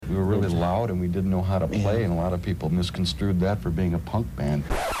We were really loud and we didn't know how to play, and a lot of people misconstrued that for being a punk band.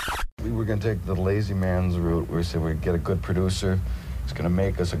 We were going to take the lazy man's route. We said we'd get a good producer. It's going to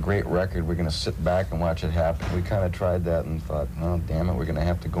make us a great record. We're going to sit back and watch it happen. We kind of tried that and thought, oh, damn it, we're going to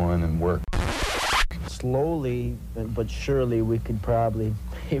have to go in and work. Slowly, but surely, we could probably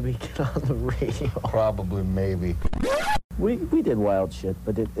maybe get on the radio. Probably, maybe. We did wild shit,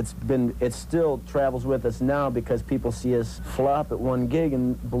 but it still travels with us now because people see us flop at one gig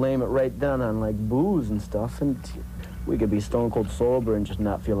and blame it right down on like booze and stuff, and we could be stone cold sober and just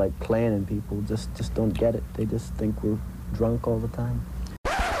not feel like playing, and people just don't get it. They just think we're drunk all the time.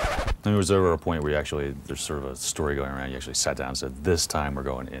 And was there ever a point where there's sort of a story going around, you actually sat down and said, this time we're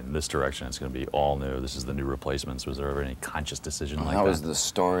going in this direction, it's going to be all new, this is the new Replacements? Was there ever any conscious decision like that? That was the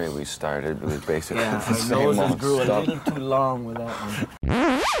story we started. It was basically the our same noses old grew stuff. a little too long with that one.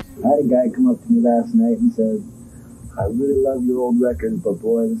 I had a guy come up to me last night and said, I really love your old records, but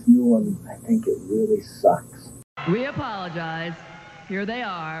boy, this new one, I think it really sucks. We apologize. Here they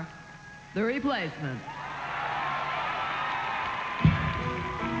are, the Replacements.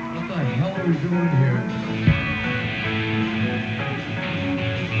 What the hell are we doing here?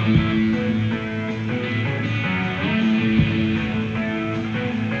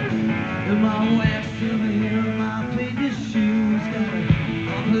 In my wax souvenir, in my biggest shoes, got a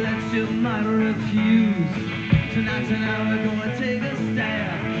complex you might refuse. Tonight we're gonna take a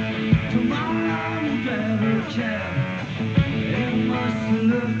stab. Tomorrow we'll drive a cab. It must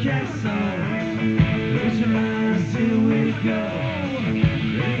look at some. Close your eyes, here we go.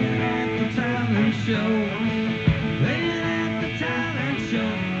 Playing at the talent show. Playing at the talent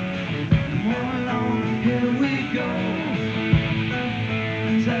show. Come on along, here we go.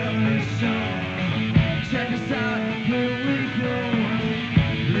 Talent show. Check us out, here we go.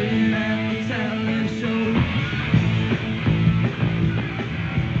 Playing at the talent show.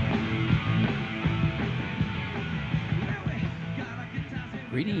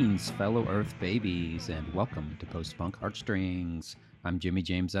 Greetings, fellow Earth babies, and welcome to Post-Punk Heartstrings. I'm Jimmy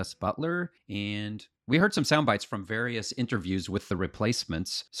James S. Butler, and we heard some sound bites from various interviews with the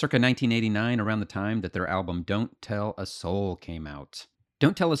Replacements circa 1989, around the time that their album Don't Tell a Soul came out.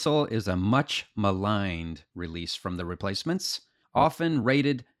 Don't Tell a Soul is a much maligned release from the Replacements, often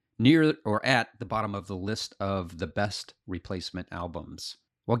rated near or at the bottom of the list of the best Replacement albums.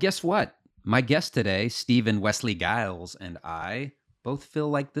 Well, guess what? My guest today, Stephen Wesley Giles, and I both feel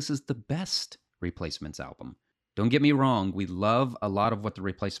like this is the best Replacements album. Don't get me wrong, we love a lot of what the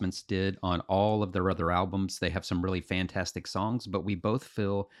Replacements did on all of their other albums. They have some really fantastic songs, but we both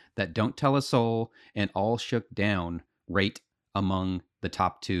feel that Don't Tell a Soul and All Shook Down rate among the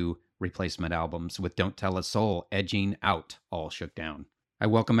top two Replacement albums, with Don't Tell a Soul edging out All Shook Down. I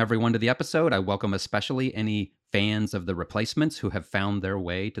welcome everyone to the episode. I welcome especially any fans of the Replacements who have found their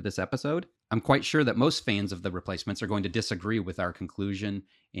way to this episode. I'm quite sure that most fans of the Replacements are going to disagree with our conclusion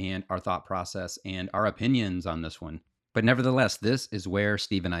and our thought process and our opinions on this one. But nevertheless, this is where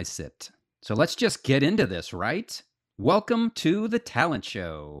Steve and I sit. So let's just get into this, right? Welcome to the talent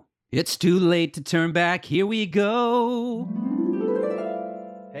show. It's too late to turn back. Here we go.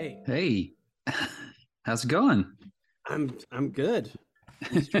 Hey. How's it going? I'm good.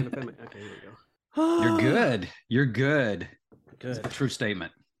 I'm just trying to find my... Okay, here we go. You're good. Good. It's a true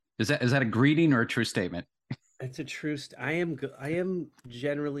statement. Is that a greeting or a true statement? It's a true. I am good. I am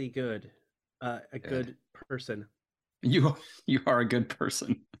generally good. A good person. You are a good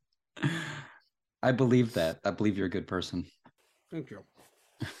person. I believe that. I believe you're a good person. Thank you.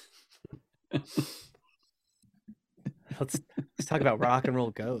 Let's talk about Rock and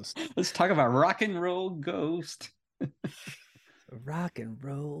Roll Ghost. Let's talk about Rock and Roll Ghost. Rock and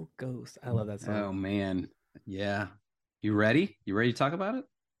Roll Ghost. I love that song. Oh man, yeah. You ready? You ready to talk about it?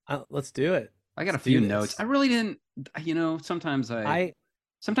 Let's do it. I got a few notes. I really didn't. Sometimes I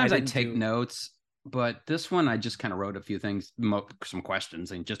take notes, but this one I just kind of wrote a few things, some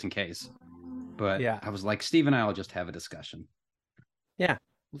questions, and just in case. But yeah, I was like, Steve and I will just have a discussion. Yeah,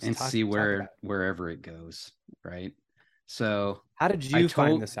 and see wherever it goes. Right. So, how did you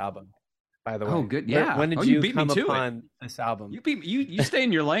find this album? By the way, oh good, yeah. When did you come upon this album? You stay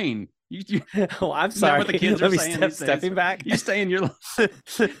in your lane. You oh, I'm sorry. What the kids are saying stepping back. You stay in your lane.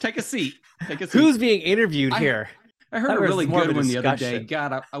 Take a seat. Who's being interviewed here? I heard a really good one the other day.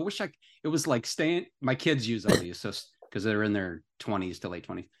 God, I wish it was like my kids use all these, so because they're in their 20s to late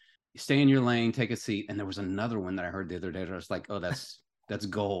 20s. You stay in your lane, take a seat, and there was another one that I heard the other day that I was like, oh, that's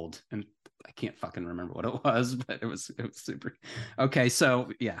gold, and I can't fucking remember what it was, but it was super. Okay, so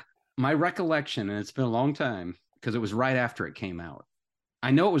yeah. My recollection, and it's been a long time because it was right after it came out.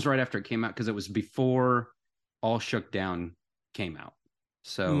 I know it was right after it came out because it was before All Shook Down came out.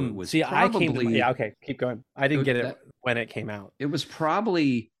 So it was See, I came to probably yeah. Okay, keep going. I didn't get it that- when it came out. it was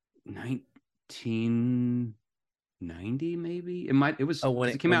probably 1990, maybe. It might. It was. Oh, when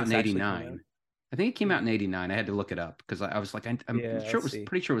 'cause it came out in this actually came '89. out. I think it came out in '89. I had to look it up because I was like, I'm Yeah, sure it let's was see.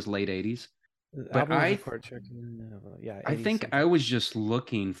 pretty sure it was late '80s. The But album was I recorded yeah, I 80 think something. I was just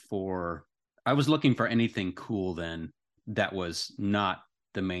looking for anything cool then that was not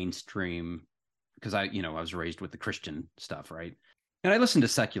the mainstream, because I was raised with the Christian stuff, right? And I listened to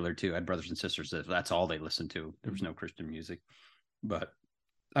secular too. I had brothers and sisters that's all they listened to. There was no Christian music, but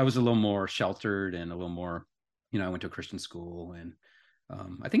I was a little more sheltered and a little more, I went to a Christian school, and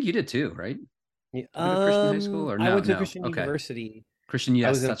I think you did too, right? Yeah, You went to Christian high school or I no? went to No. Christian Okay. University. Christian, I yes,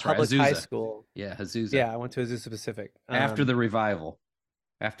 was in a that's right. public high Azusa. school. Yeah, Azusa. Yeah, I went to Azusa Pacific. After the revival,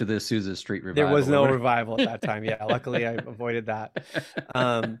 after the Azusa Street revival. There was or no whatever. revival at that time. Yeah, luckily I avoided that.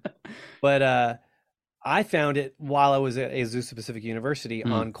 But I found it while I was at Azusa Pacific University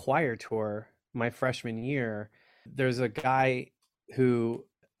on choir tour my freshman year. There's a guy who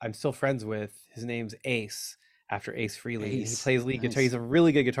I'm still friends with. His name's Ace, after Ace Frehley. He plays lead guitar. He's a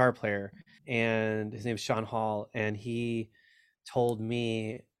really good guitar player, and his name's Sean Hall. And he told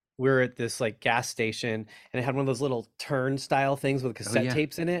me, we were at this like gas station, and it had one of those little turnstile things with cassette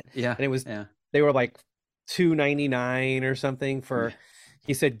tapes in it. Yeah, and it was they were like $2.99 or something for.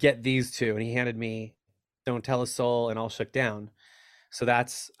 He said, "Get these two," and he handed me "Don't Tell a Soul" and "All Shook Down." So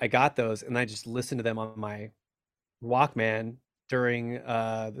I got those, and I just listened to them on my Walkman during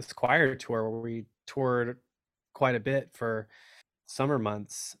this choir tour where we toured quite a bit for summer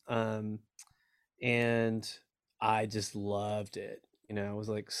months, and I just loved it. It was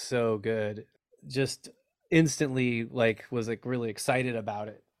like so good. Just instantly was like really excited about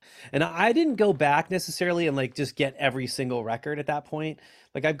it. And I didn't go back necessarily and like just get every single record at that point.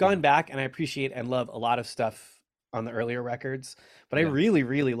 Like I've gone back and I appreciate and love a lot of stuff on the earlier records, but I really,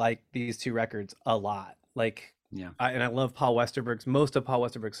 really like these two records a lot. Like, and I love most of Paul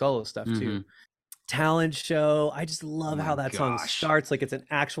Westerberg's solo stuff too. Talent Show. I just love how that song starts. Like it's an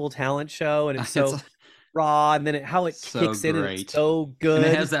actual talent show, and it's so raw, and then how it kicks in, and it's so good. And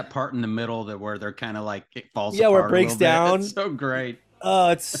it has that part in the middle where they're kind of like it falls apart. Yeah, where it breaks down. It's so great. Oh,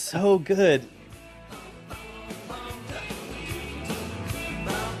 it's so good.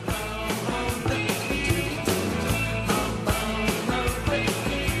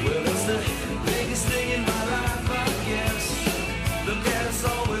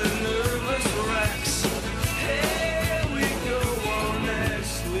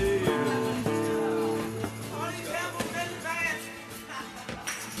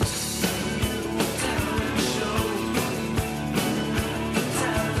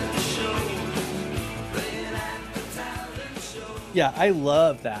 Yeah, I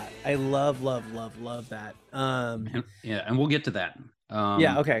love that. I love that. And we'll get to that.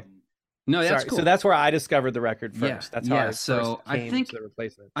 Yeah, okay. No, that's cool. So that's where I discovered the record first. That's how I so first came I think to the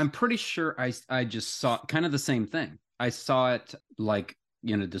replacement. I'm pretty sure I just saw kind of the same thing. I saw it like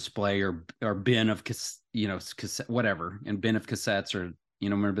display or bin of cassette, whatever, and bin of cassettes, or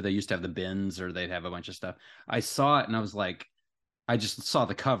remember they used to have the bins, or they'd have a bunch of stuff. I saw it and I was like, I just saw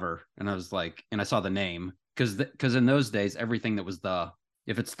the cover and I was like, and I saw the name. Because in those days, everything that was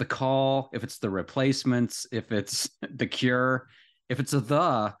if it's The Call, if it's The Replacements, if it's The Cure, if it's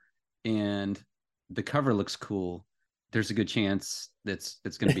and the cover looks cool, there's a good chance it's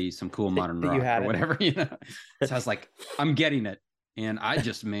going to be some cool modern rock or whatever. So I was like, I'm getting it, and I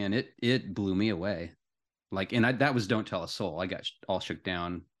just it blew me away. Like, and that was Don't Tell a Soul. I got All Shook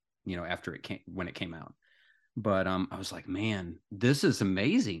Down, after when it came out. But I was like, man, this is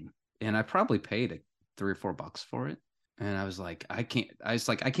amazing, and I probably paid $3 or $4 for it, and I was like, I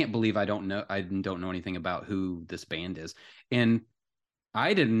can't believe I don't know anything about who this band is, and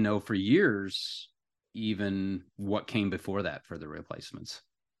I didn't know for years even what came before that for the Replacements.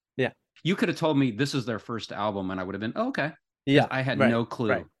 Yeah, you could have told me this is their first album, and I would have been okay. Yeah, I had no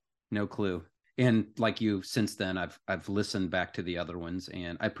clue, no clue. And like you, since then, I've listened back to the other ones,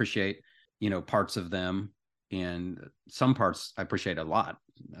 and I appreciate parts of them, and some parts I appreciate a lot.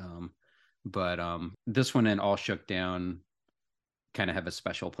 But this one and All Shook Down kind of have a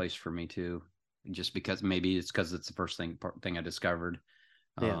special place for me too, just because maybe it's because it's the first thing I discovered.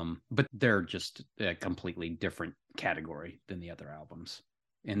 But they're just a completely different category than the other albums,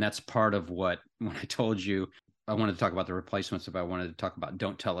 and that's part of when I told you I wanted to talk about the Replacements, but I wanted to talk about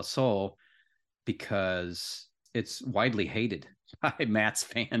Don't Tell a Soul because it's widely hated by Matt's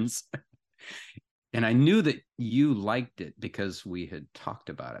fans. And I knew that you liked it because we had talked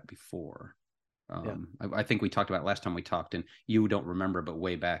about it before. I think we talked about it last time we talked, and you don't remember, but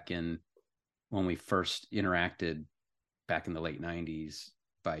way back when we first interacted back in the late 90s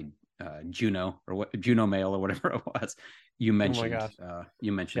by Juno Mail or whatever it was. You mentioned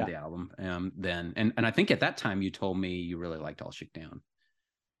the album then, and I think at that time you told me you really liked All Shook Down.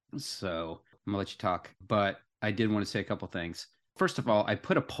 So I'm gonna let you talk, but I did want to say a couple things. First of all, I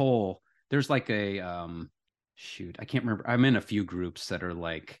put a poll. There's like a I can't remember. I'm in a few groups that are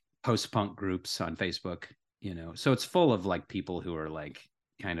like post-punk groups on Facebook, so it's full of like people who are like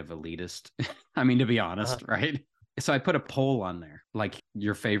kind of elitist. I mean, to be honest, right? So I put a poll on there, like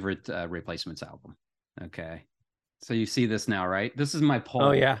your favorite Replacements album. Okay. So you see this now, right? This is my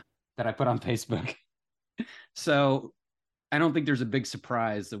poll that I put on Facebook. So I don't think there's a big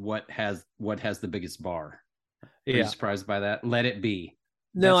surprise of what has the biggest bar. Are you surprised by that? Let It Be.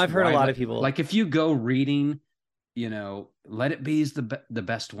 No, I've heard a lot of people. Like if you go reading, Let It Be is the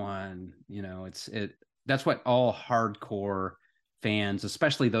best one. That's what all hardcore fans,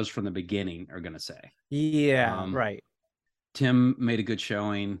 especially those from the beginning, are going to say. Yeah, right. Tim made a good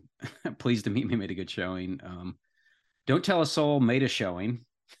showing. Pleased to Meet Me made a good showing. Don't Tell a Soul made a showing.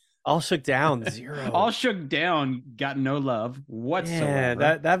 All Shook Down, 0. All Shook Down got no love whatsoever.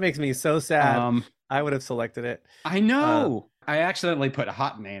 Yeah, that makes me so sad. I would have selected it. I know. I accidentally put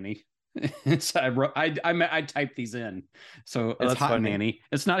Hot Nanny. So I typed these in. So it's Hot funny. Nanny.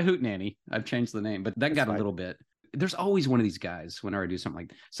 It's not Hoot Nanny. I've changed the name, but that got a little bit. There's always one of these guys whenever I do something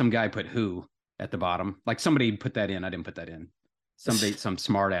like some guy put Who at the bottom. Like somebody put that in. I didn't put that in. Some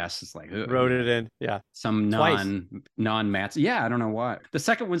smart ass is like wrote it in. Yeah. Some non-mats. Yeah, I don't know why. The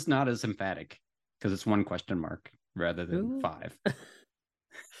second one's not as emphatic because it's 1 question mark rather than 5.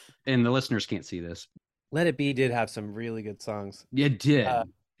 And the listeners can't see this. Let It Be did have some really good songs. It did.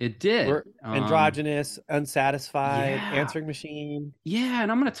 It did. Androgynous, Unsatisfied, Answering Machine. Yeah,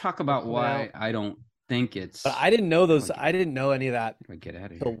 and I'm going to talk about why I don't think it's. But I didn't know those. I didn't know any of that. Get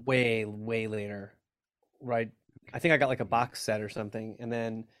out of here. Way later, right? I think I got like a box set or something, and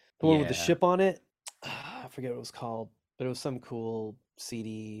then the one with the ship on it. I forget what it was called, but it was some cool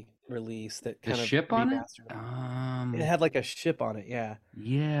CD release that kind of ship on it. It had like a ship on it. Yeah.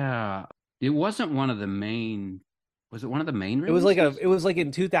 Yeah. It wasn't one of the main. Was it one of the main releases? It was like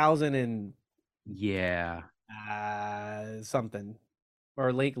in 2000 and something,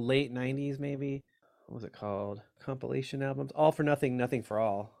 or late 90s maybe. What was it called? Compilation albums. All for Nothing, Nothing for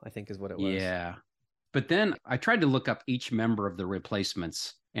All, I think is what it was. Yeah. But then I tried to look up each member of the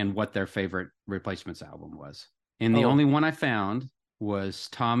Replacements and what their favorite Replacements album was. And the only one I found was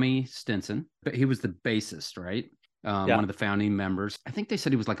Tommy Stinson, but he was the bassist, right? One of the founding members. I think they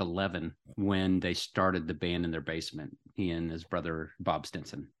said he was like 11 when they started the band in their basement, he and his brother Bob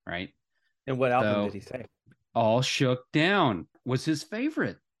Stinson, right? And what album did he say? All Shook Down was his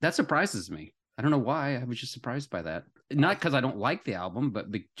favorite. That surprises me. I don't know why. I was just surprised by that. Not because I don't like the album, but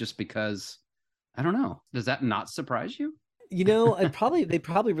just because, I don't know. Does that not surprise you? They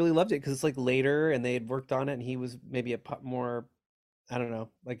probably really loved it because it's like later and they had worked on it and he was maybe a more, I don't know,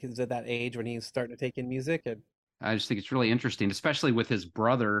 like he's at that age when he's starting to take in music. And I just think it's really interesting, especially with his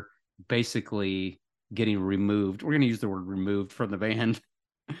brother basically getting removed. We're going to use the word removed from the band.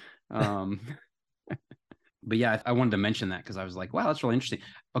 But yeah, I wanted to mention that because I was like, wow, that's really interesting.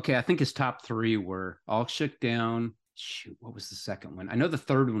 Okay, I think his top 3 were All Shook Down. Shoot, what was the second one? I know the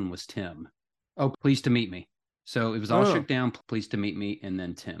third one was Tim. Oh, Pleased to Meet Me. So it was All Shook Down, Pleased to Meet Me, and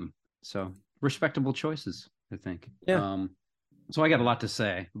then Tim. So respectable choices, I think. Yeah. So I got a lot to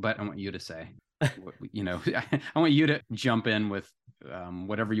say, but I want you to say. I want you to jump in with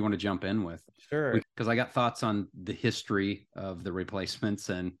whatever you want to jump in with. Sure. Because I got thoughts on the history of the Replacements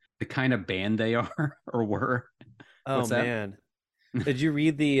and the kind of band they are or were. Oh, man. Did you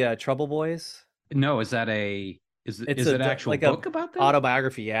read the Trouble Boys? No. Is that is it an actual like book about that?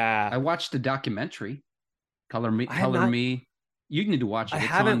 Autobiography, yeah. I watched the documentary. Color Me. You need to watch it. I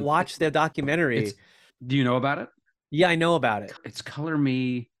haven't watched the documentary. Do you know about it? Yeah, I know about it. It's Color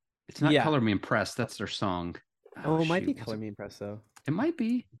Me. It's not Color Me Impressed. That's their song. It might be Color Me Impressed, though. It might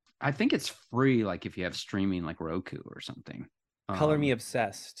be. I think it's free, like if you have streaming like Roku or something. Color Me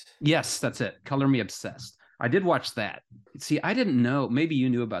Obsessed. Yes, that's it. Color Me Obsessed. I did watch that. See, I didn't know. Maybe you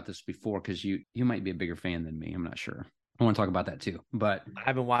knew about this before because you might be a bigger fan than me. I'm not sure. I want to talk about that too. But I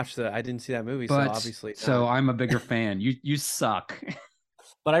haven't watched I didn't see that movie, so obviously. So I'm a bigger fan. You suck.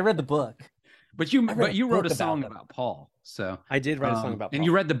 But I read the book. But you wrote a song about Paul. So I did write a song about Paul. And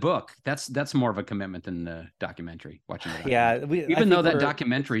you read the book. That's more of a commitment than the documentary. Watching the documentary. Yeah, even though that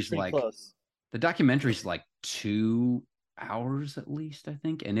documentary's like close. The documentary's like 2 hours at least, I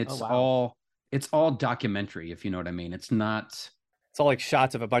think, and it's all documentary, if you know what I mean. It's all like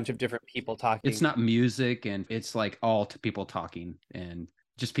shots of a bunch of different people talking. It's not music, and it's like all people talking and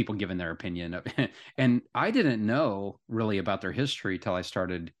just people giving their opinion. And I didn't know really about their history till I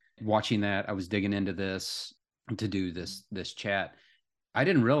started watching that. I was digging into this to do this chat. I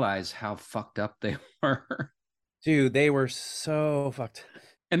didn't realize how fucked up they were. Dude, they were so fucked.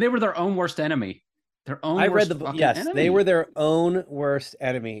 And they were their own worst enemy. Their own I worst read the fucking yes, enemy. they were their own worst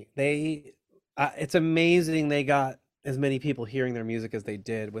enemy. They it's amazing they got as many people hearing their music as they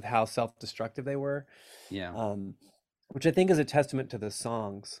did with how self-destructive they were. Yeah. Which I think is a testament to the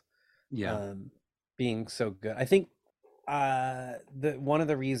songs. Yeah. Being so good. I think the one of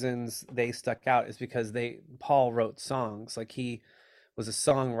the reasons they stuck out is because Paul wrote songs. Like he was a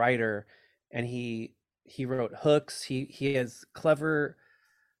songwriter, and he wrote hooks. He has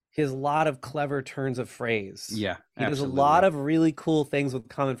a lot of clever turns of phrase. Yeah, he does a absolutely. lot of really cool things with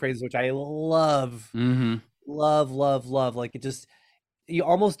common phrases, which I love. Mm-hmm. Love. Like it just, you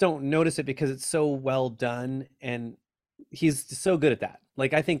almost don't notice it because it's so well done, and he's so good at that.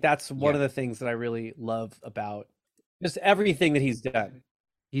 Like I think that's one of the things that I really love about just everything that he's done.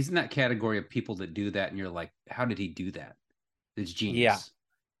 He's in that category of people that do that, and you're like, how did he do that? It's genius.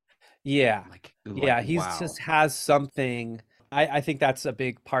 Yeah. Like He's wow. just has something. I think that's a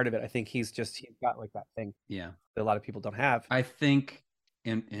big part of it. I think he's got like that thing. Yeah. That a lot of people don't have. I think,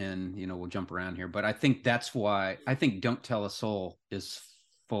 and you know, we'll jump around here, but I think that's why I think Don't Tell a Soul is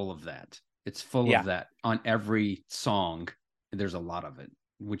full of that. It's full of that on every song. There's a lot of it,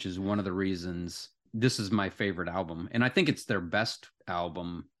 which is one of the reasons this is my favorite album. And I think it's their best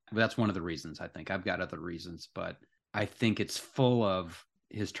album. That's one of the reasons. I think I've got other reasons, but I think it's full of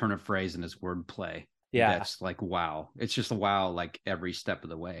his turn of phrase and his wordplay. Yeah. That's like, wow. It's just a wow, like every step of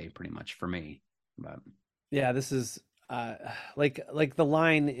the way, pretty much for me. But yeah, this is like the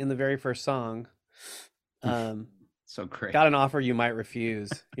line in the very first song. So great. Got an offer you might refuse,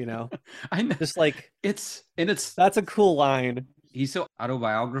 you know? I know. Just like that's a cool line. He's so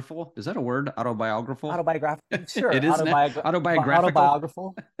autobiographical. Is that a word? Autobiographical? Autobiographical. Sure. It is autobiographical.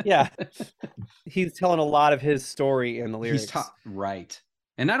 Autobiographical. Yeah. He's telling a lot of his story in the lyrics. Right.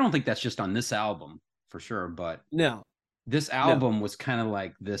 And I don't think that's just on this album for sure, but no. This album was kind of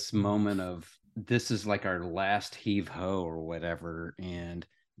like this moment of this is like our last heave ho or whatever. And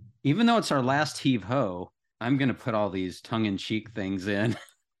even though it's our last heave ho, I'm going to put all these tongue-in-cheek things in,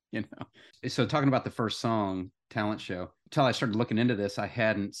 you know. So talking about the first song, Talent Show, until I started looking into this, I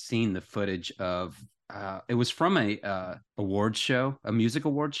hadn't seen the footage of, it was from a awards show, a music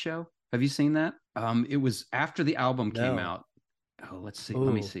awards show. Have you seen that? It was after the album came out. Oh, let's see.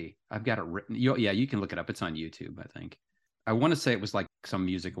 Let me see. I've got it written. Yeah, you can look it up. It's on YouTube, I think. I want to say it was like some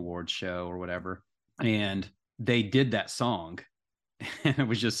music awards show or whatever. And they did that song. And it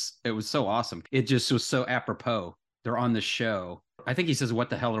was so awesome. It just was so apropos. They're on the show. I think he says,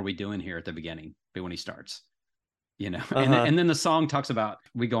 "What the hell are we doing here?" at the beginning, when he starts, you know. And then the song talks about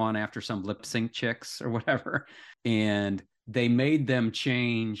we go on after some lip sync chicks or whatever, and they made them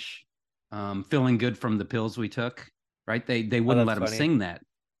change "Feeling Good" from "The Pills We Took." Right? They wouldn't let him sing that.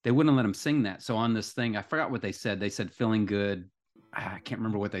 They wouldn't let him sing that. So on this thing, I forgot what they said. They said "Feeling Good." I can't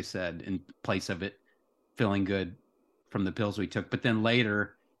remember what they said in place of it. "Feeling Good" from "The Pills We Took." But then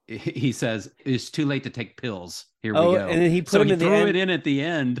later he says, "It's too late to take pills. Here we go." And then he threw it in at the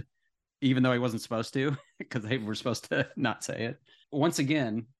end, even though he wasn't supposed to, because they were supposed to not say it. Once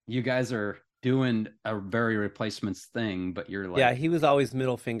again, you guys are doing a very Replacements thing, but you're like, he was always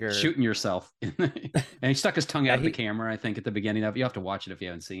middle finger shooting yourself. And he stuck his tongue out of the camera, I think, at the beginning of it. You have to watch it if you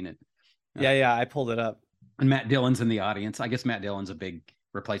haven't seen it. I pulled it up. And Matt Dillon's in the audience. I guess Matt Dillon's a big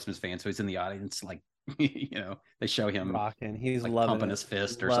Replacements fan, so he's in the audience, like, you know, they show him rocking. He's like loving pumping it. his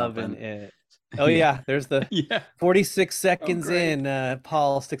fist or loving something. It. Oh yeah, there's the 46 seconds in.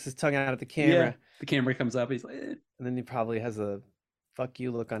 Paul sticks his tongue out at the camera. Yeah. The camera comes up. He's like, eh. And then he probably has a "fuck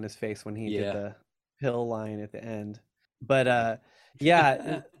you" look on his face when he did the pill line at the end. But I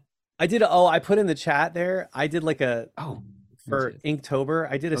did. I put in the chat there. I did like for Inktober.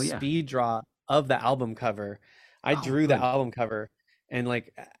 I did a speed draw of the album cover. I drew the album cover and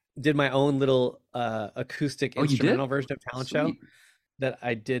like did my own little acoustic instrumental version of Talent Show that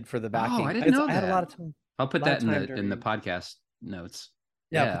I did for the backing. I didn't know that. I had a lot of time. I'll put that in the podcast notes.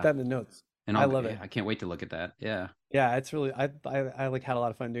 Yeah, put that in the notes. And I love it. I can't wait to look at that. Yeah. Yeah, it's really I like had a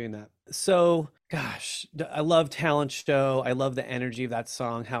lot of fun doing that. So, gosh, I love Talent Show. I love the energy of that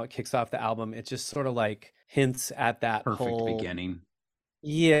song, how it kicks off the album. It just sort of like hints at that perfect beginning.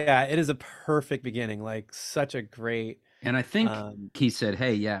 Yeah, it is a perfect beginning. Like such a great. And I think he said,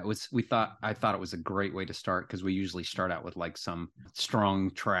 "Hey, it was." I thought it was a great way to start because we usually start out with like some strong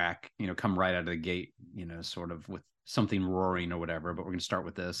track, you know, come right out of the gate, you know, sort of with something roaring or whatever. But we're going to start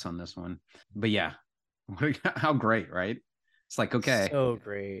with this on this one. But yeah, how great, right? It's like, okay, So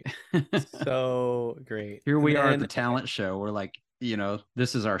great. So great. here we And are at then- the talent show. We're like,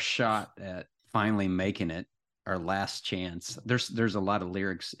 this is our shot at finally making it, our last chance. There's a lot of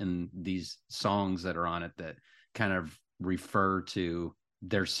lyrics in these songs that are on it that kind of refer to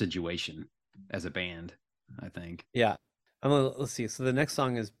their situation as a band, I think. Yeah. Let's see. So the next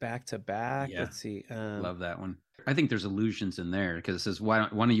song is Back to Back. Yeah. Let's see. Love that one. I think there's illusions in there because it says, why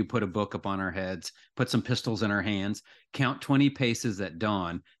don't you put a book up on our heads, put some pistols in our hands, count 20 paces at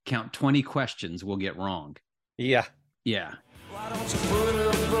dawn, count 20 questions we'll get wrong. Yeah. Yeah. Why don't you put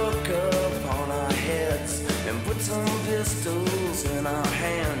a book up on our heads and put some pistols in our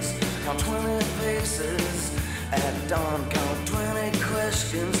hands? Count 20 paces at dawn, count 20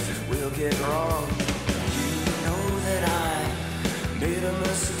 questions we'll get wrong. You know that I made a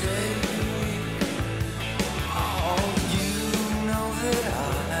mistake. Oh, you know that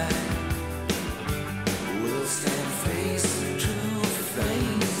I will stand face to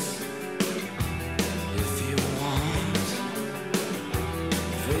face if you want.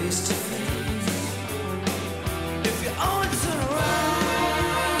 Face to face. If you only turn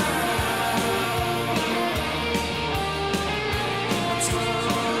around.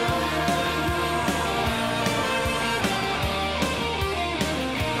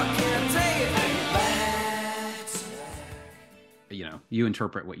 I can't take it back. You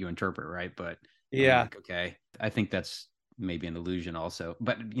interpret what you interpret, right? But I'm Yeah. like, okay, I think that's maybe an illusion also.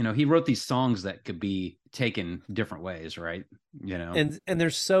 But he wrote these songs that could be taken different ways, right? And they're they're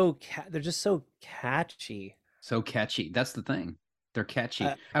just so catchy. So catchy. That's the thing. They're catchy.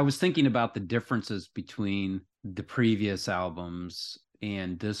 Uh, I was thinking about the differences between the previous albums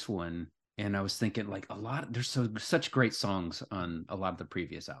and this one, and I was thinking like there's such great songs on a lot of the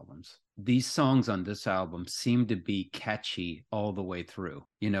previous albums. These songs on this album seem to be catchy all the way through.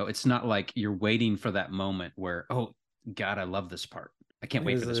 It's not like you're waiting for that moment where, oh God, I love this part. I can't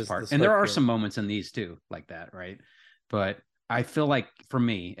wait for this part. And there are some moments in these too, like that, right? But I feel like for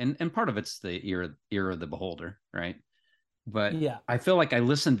me, and part of it's the ear of the beholder, right? But Yeah. I feel like I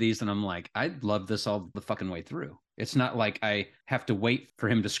listen to these and I'm like, I love this all the fucking way through. It's not like I have to wait for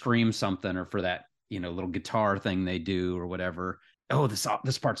him to scream something or for that, little guitar thing they do or whatever. Oh,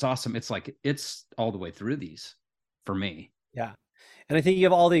 this part's awesome. It's like, it's all the way through these for me. Yeah. And I think you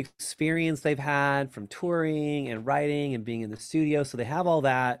have all the experience they've had from touring and writing and being in the studio. So they have all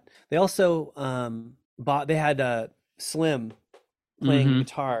that. They also they had Slim playing Mhm.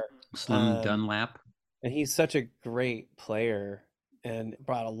 guitar. Slim Dunlap. And he's such a great player and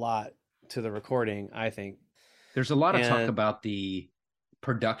brought a lot to the recording, I think. There's a lot of talk And- about the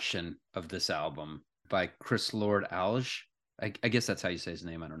production of this album by Chris Lord Alge. I guess that's how you say his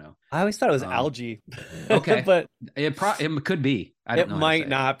name. I don't know. I always thought it was Algae. Okay. But It could be. I don't it know how to might say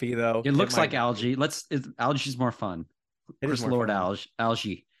not be, though. It looks might like not algae. Algae's more fun. It is Chris more Lord fun.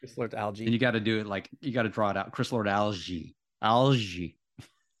 Alge. Chris Lord Algae. And you got to do it like, you got to draw it out. Chris Lord Alge. Algae.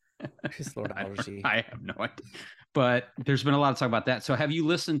 Chris Lord Algae. I have no idea. But there's been a lot of talk about that. So have you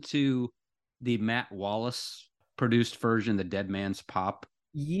listened to the Matt Wallace produced version, the Dead Man's Pop?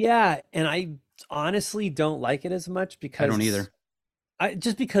 Yeah, and I honestly don't like it as much because I don't either.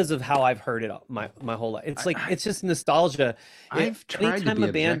 Just because of how I've heard it my whole life. It's like it's just nostalgia. I've tried to Anytime be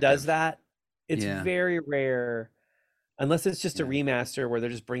a band does objective. that, it's Yeah. very rare, unless it's just a remaster where they're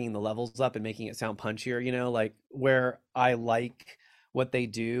just bringing the levels up and making it sound punchier. Like where I like what they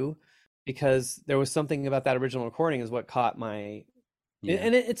do, because there was something about that original recording is what caught my. Yeah.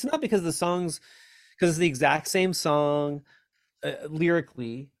 And it's not because of the songs, because it's the exact same song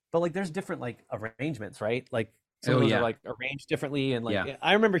lyrically, but like there's different like arrangements, right? Like some of those are like arranged differently, and like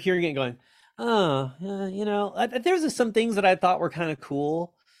I remember hearing it and going, oh, there's some things that I thought were kind of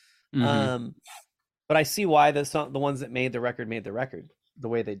cool, Mhm. but I see why the ones that made the record the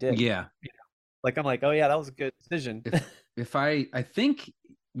way they did. Yeah. Like I'm like, oh yeah, that was a good decision. If I think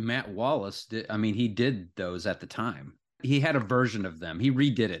Matt Wallace did, he did those at the time. He had a version of them. He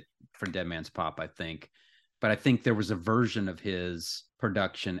redid it for Dead Man's Pop, I think. But I think there was a version of his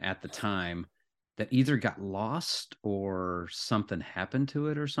production at the time that either got lost or something happened to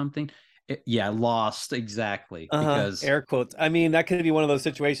it or something. Lost, exactly. Because air quotes. That could be one of those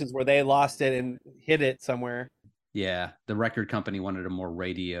situations where they lost it and hid it somewhere. yeah, the record company wanted a more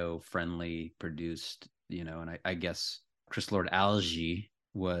radio friendly produced, and I guess Chris Lord Alge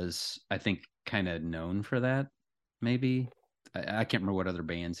was, I think, kind of known for that. Maybe I can't remember what other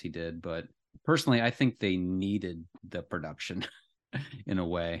bands he did, but personally, I think they needed the production in a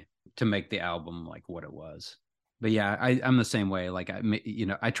way to make the album like what it was. But yeah, I'm the same way. Like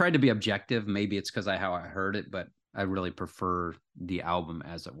I tried to be objective. Maybe it's because how I heard it, but I really prefer the album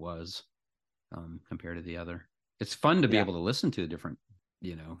as it was compared to the other. It's fun to be Yeah. able to listen to a different,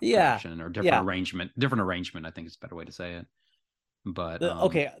 you know, Yeah, production or different yeah. arrangement. Different arrangement, I think is a better way to say it. But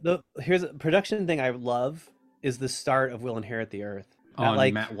Here's a production thing I love is the start of "We'll Inherit the Earth." That, on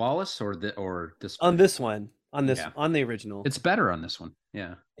like Matt Wallace or this on this one, on Yeah. on the original. It's better on this one.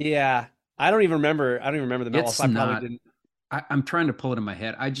 Yeah. Yeah, I don't even remember the Matt Wallace. I probably didn't. I'm trying to pull it in my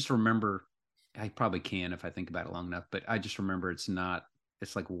head. I just remember. I probably can if I think about it long enough, but I just remember it's not.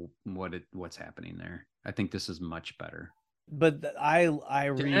 It's like what's happening there. I think this is much better. But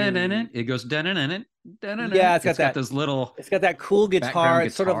It goes it. Yeah, it's got those little. It's got that cool guitar. background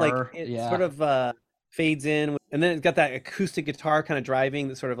It's sort of like guitar. it Yeah. sort of fades in, and then it's got that acoustic guitar kind of driving.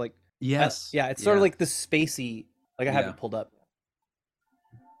 That sort of like Yes. yeah. It's sort of like the spacey. Like I have it pulled up.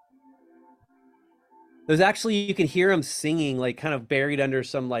 There's actually, you can hear him singing, like kind of buried under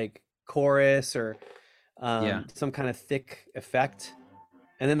some like chorus or some kind of thick effect,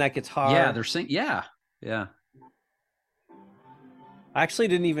 and then that guitar. Yeah, they're singing. Yeah. I actually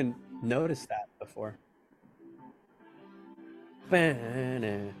didn't even notice that before.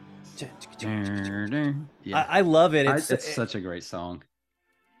 Yeah. I love it. It's such a great song.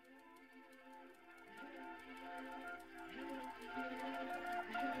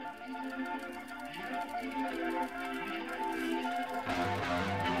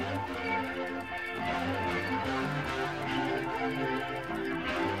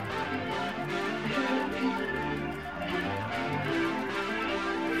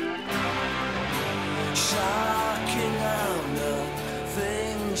 Shocking how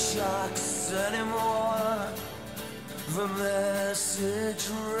nothing shocks anymore. The message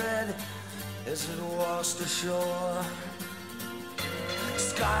read as it washed ashore.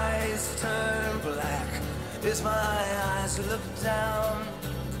 Skies turn black as my eyes look down.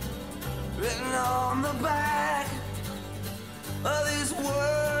 Written on the back of these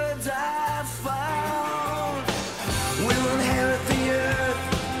words I found. We'll inherit the earth,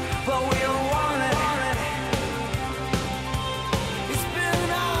 but we don't want it. It's been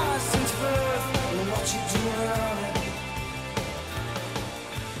ours since birth, and what you do around it.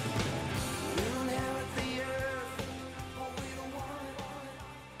 We'll inherit the earth, but we don't want it.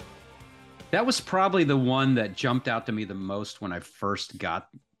 That was probably the one that jumped out to me the most when I first got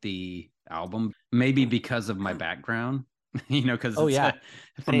the album. Maybe because of my background, you know, because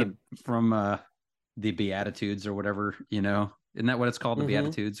from the Beatitudes or whatever, you know, isn't that what it's called? The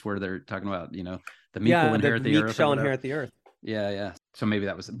Beatitudes, where they're talking about, you know, the meek will inherit the earth. Shall inherit the earth. Yeah. So maybe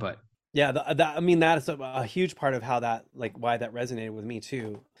that was it, but yeah, I mean, that is a huge part of how that, like, why that resonated with me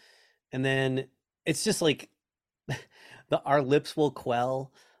too. And then it's just like our lips will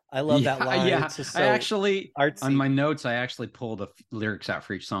quell. I love that line. Yeah, it's just so I actually artsy. On my notes, I actually pulled the lyrics out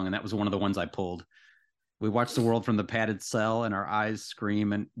for each song, and that was one of the ones I pulled. We watch the world from the padded cell, and our eyes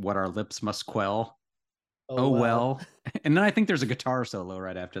scream, and what our lips must quell. Oh well. And then I think there's a guitar solo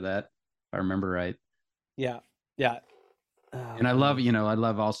right after that, if I remember right. Yeah. And I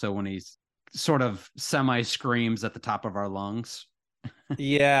love also when he's sort of semi screams at the top of our lungs.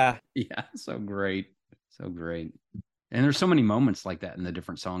 Yeah. Yeah, so great. And there's so many moments like that in the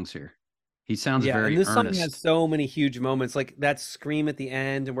different songs here. He sounds very and this earnest. song has so many huge moments, like that scream at the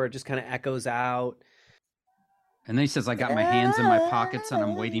end, and where it just kind of echoes out. And then he says, "I got my hands in my pockets, and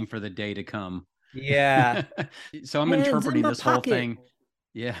I'm waiting for the day to come." Yeah. So I'm Hands in interpreting my this whole pocket. thing.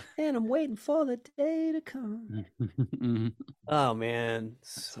 Yeah. And I'm waiting for the day to come. Oh man,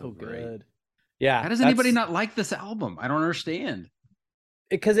 so great. good. Yeah. How does anybody not like this album? I don't understand.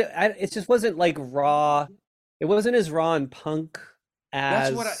 Because it just wasn't like raw. It wasn't as raw and punk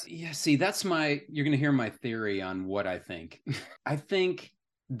as. That's what you're going to hear my theory on what I think. I think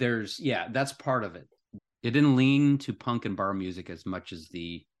that's part of it. It didn't lean to punk and bar music as much as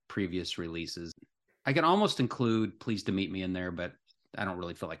the previous releases. I can almost include Pleased to Meet Me in there, but I don't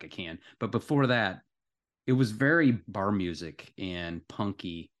really feel like I can. But before that, it was very bar music and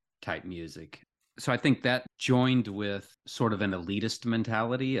punky type music. So I think that joined with sort of an elitist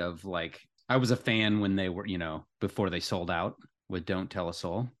mentality of like, I was a fan when they were, you know, before they sold out with Don't Tell a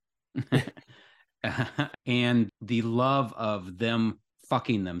Soul. And the love of them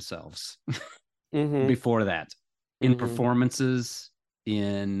fucking themselves before that in performances,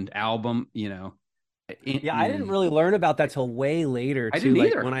 in album, you know. I didn't really learn about that till way later. I didn't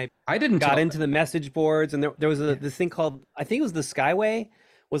either. When I didn't got into the message boards, and there was this thing called, I think it was the Skyway,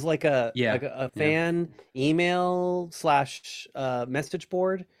 was like a fan email / message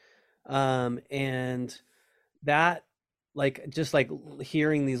board, and that, like, just like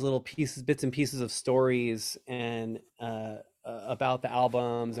hearing these little bits and pieces of stories and about the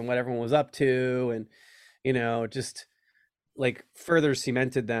albums and what everyone was up to, and you know, just like further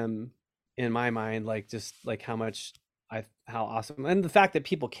cemented them in my mind, like just like how awesome, and the fact that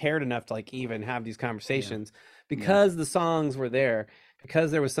people cared enough to like even have these conversations because the songs were there,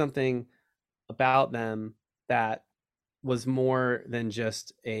 because there was something about them that was more than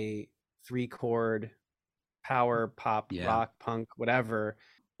just a 3-chord power pop rock punk whatever.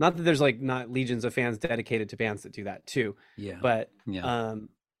 Not that there's like not legions of fans dedicated to bands that do that too, but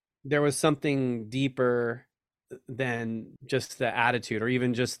there was something deeper than just the attitude or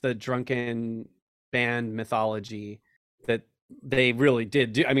even just the drunken band mythology that they really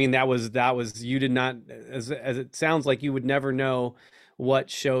did do. I mean, that was you did not, as it sounds like, you would never know what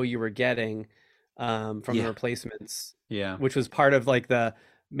show you were getting from the Replacements, which was part of like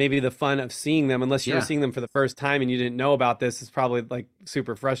maybe the fun of seeing them, unless you were seeing them for the first time and you didn't know about this. Is probably like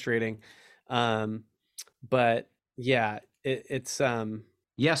super frustrating. But yeah, it's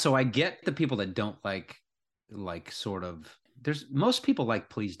so I get the people that don't like sort of, there's most people like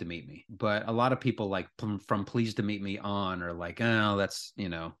Pleased to Meet Me, but a lot of people like from Pleased to Meet Me on are like, oh, that's,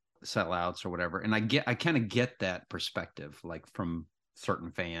 sellouts or whatever. And I kind of get that perspective, like from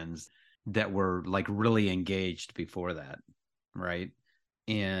certain fans that were like really engaged before that, right?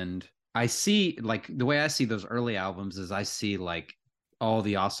 And I see, like, the way I see those early albums is I see like all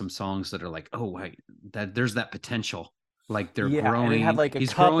the awesome songs that are like, oh wait, that there's that potential, like they're growing. Had like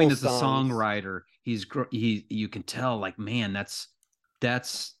he's growing as a songwriter. You can tell, like, man,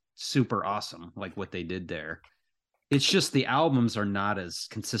 that's super awesome, like what they did there. It's just the albums are not as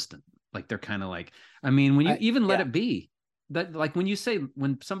consistent. Like they're kind of like, I mean, when you Let It Be, that, like,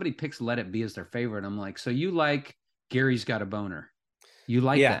 when somebody picks Let It Be as their favorite, I'm like, so you like Gary's Got a Boner? You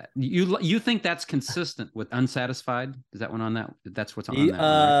like that? You think that's consistent with Unsatisfied? Is that one on that? That's what's on that one,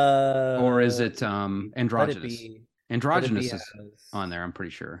 right? Or is it Androgynous? Androgynous is on there, I'm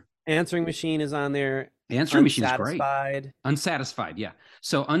pretty sure. Answering Machine is on there. Answering Machine is great. Unsatisfied, yeah.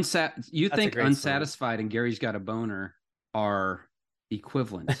 So you think Unsatisfied and Gary's Got a Boner are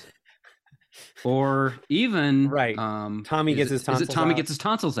equivalent? Or even Tommy Gets His Tonsils Out. Tommy Out. Gets His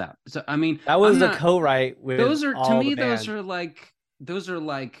Tonsils Out. So I mean, that was a co-write with those are, to me, band. those are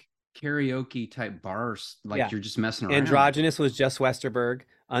like karaoke type bars, like you're just messing around. Androgynous was just Westerberg.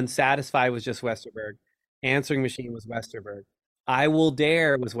 Unsatisfied was just Westerberg. Answering Machine was Westerberg. I Will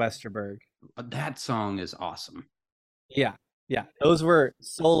Dare was Westerberg. That song is awesome. Yeah. Those were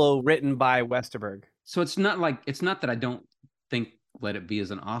solo written by Westerberg. So it's not that I don't think Let It Be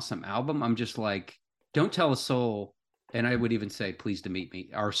is an awesome album. I'm just like, Don't Tell a Soul, and I would even say Pleased to Meet Me,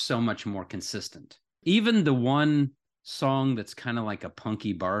 are so much more consistent. Even the one song that's kind of like a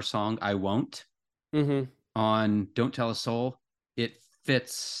punky bar song, I Won't, on Don't Tell a Soul, it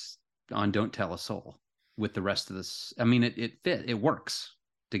fits on Don't Tell a Soul with the rest of this. I mean, it works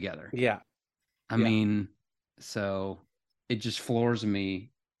together. Yeah. I mean, so it just floors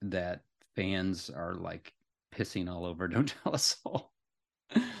me that fans are like pissing all over Don't Tell a Soul.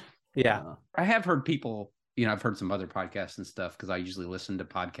 Yeah. I have heard people, I've heard some other podcasts and stuff, because I usually listen to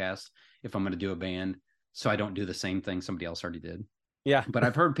podcasts if I'm going to do a band, so I don't do the same thing somebody else already did. Yeah. But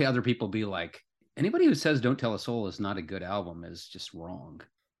I've heard other people be like, anybody who says Don't Tell a Soul is not a good album is just wrong.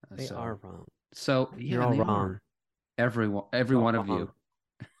 They are wrong. So you're all wrong. Every one of you.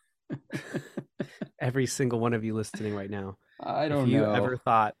 Every single one of you listening right now. I don't know. If you ever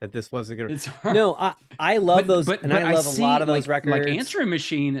thought that this wasn't going to... No, I love those, and I love a lot of those records. Like Answering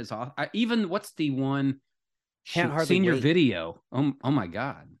Machine is awesome. Even, what's the one? Can't Hardly Senior Wait. Video. Oh my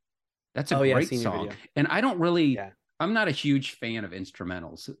God. That's a great song. Video. And I don't really... Yeah. I'm not a huge fan of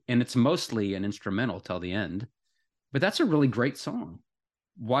instrumentals, and it's mostly an instrumental till the end. But that's a really great song.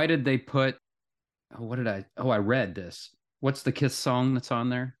 Why did they put... I read this. What's the Kiss song that's on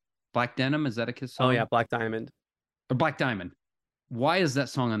there? Black Denim? Is that a Kiss song? Oh, yeah, Black Diamond. Or Black Diamond. Why is that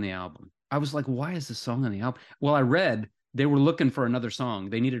song on the album? I was like, why is this song on the album? Well, I read they were looking for another song.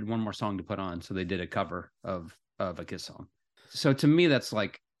 They needed one more song to put on, so they did a cover of a Kiss song. So to me, that's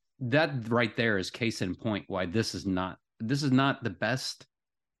like, that right there is case in point why this is not the best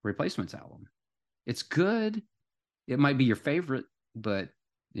Replacements album. It's good. It might be your favorite, but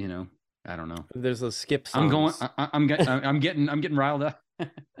I don't know. There's those skip songs. I'm getting riled up.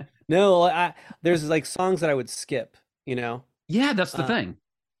 No, there's like songs that I would skip, Yeah, that's the thing.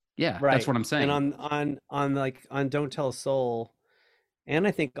 Yeah, right. That's what I'm saying. And on Don't Tell a Soul, and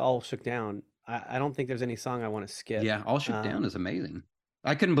I think All Shook Down, I don't think there's any song I want to skip. Yeah, All Shook Down is amazing.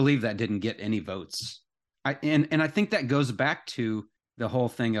 I couldn't believe that didn't get any votes. And I think that goes back to the whole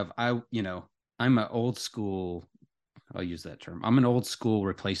thing of I'm an old school, I'll use that term. I'm an old school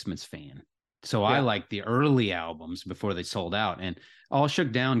Replacements fan. So I like the early albums before they sold out, and All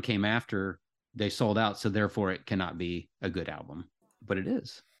Shook Down came after they sold out. So therefore it cannot be a good album, but it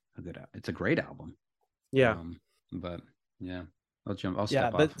is. It's a great album. Yeah. But yeah, I'll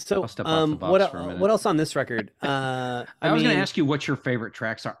step off. So I'll step off the box for a minute. what else on this record? I was going to ask you what your favorite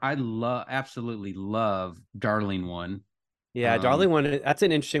tracks are. I absolutely love Darling One. Yeah, Darling One. That's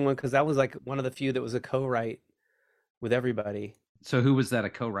an interesting one because that was like one of the few that was a co-write with everybody. So who was that a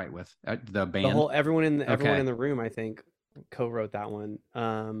co-write with? The band? Everyone in the room, I think, co-wrote that one.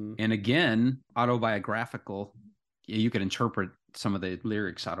 And again, autobiographical. You could interpret some of the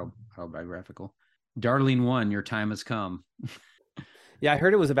lyrics autobiographical. Darling One, your time has come. Yeah, I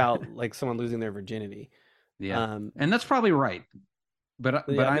heard it was about like someone losing their virginity. Yeah, and that's probably right. But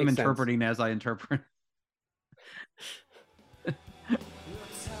I'm interpreting as I interpret.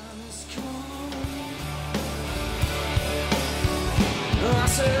 I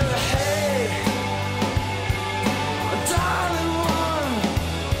said, hey, darling one,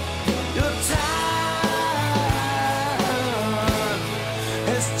 your time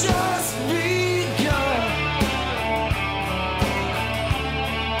has just begun.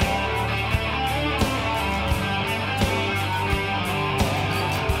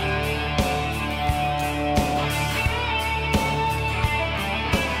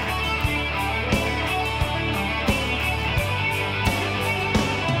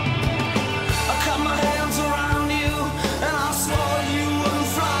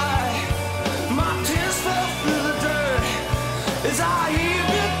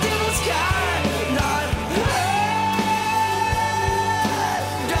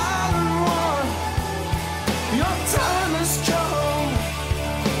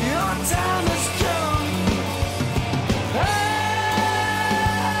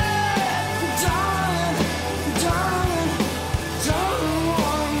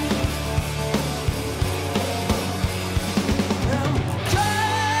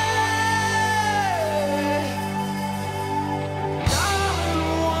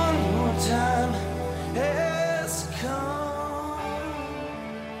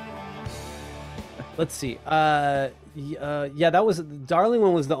 Let's see. Yeah, that was Darling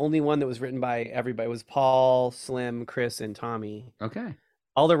One was the only one that was written by everybody. It was Paul, Slim, Chris, and Tommy. Okay.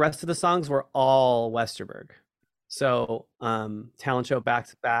 All the rest of the songs were all Westerberg. So, talent show back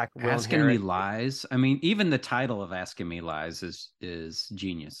to back. Asking Me Lies. I mean, even the title of Asking Me Lies is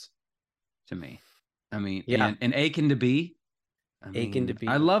genius to me. I mean, yeah. And Aching to Be. Aching to Be.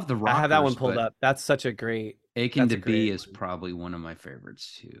 I love the Rockers. I have that one pulled up. That's such a great. Aching to Be is probably one of my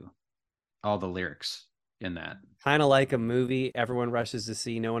favorites too. All the lyrics in that. Kind of like a movie everyone rushes to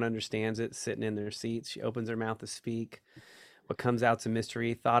see. No one understands it. Sitting in their seats. She opens her mouth to speak. What comes out's a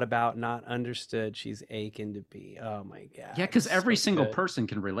mystery. Thought about, not understood. She's aching to be. Oh my God. Yeah, because every single person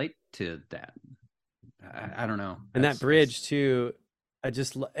can relate to that. I don't know. And that bridge too.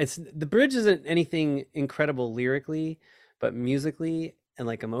 The bridge isn't anything incredible lyrically, but musically and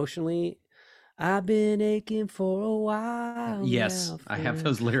like emotionally. I've been aching for a while. Yes, now, I have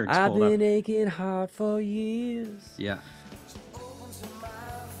those lyrics. I've been aching hard for years. Yeah.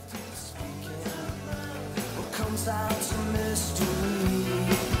 What comes out to mystery?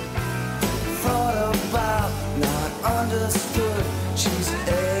 Thought about, not understood. She's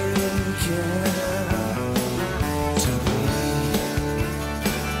aching.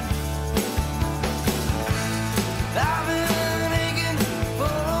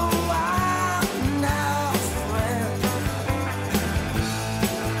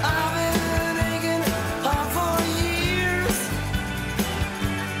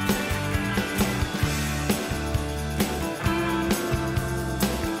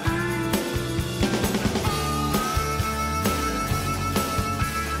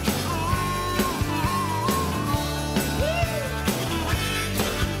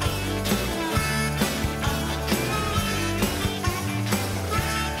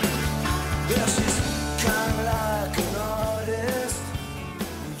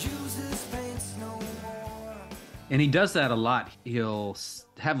 And he does that a lot. He'll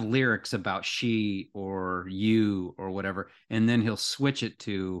have lyrics about she or you or whatever, and then he'll switch it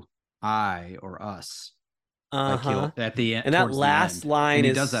to I or us. Like at the end. And that last line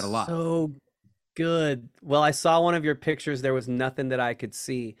he does that a lot. So good. Well, I saw one of your pictures. There was nothing that I could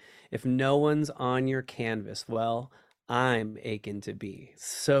see. If no one's on your canvas, well, I'm aching to be.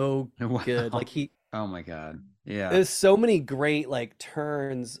 So good. Like oh my God. Yeah. There's so many great like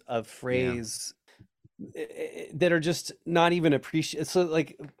turns of phrase that are just not even appreciated. So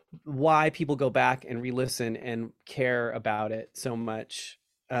like why people go back and re-listen and care about it so much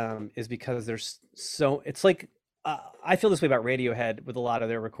is because there's so, it's like, I feel this way about Radiohead with a lot of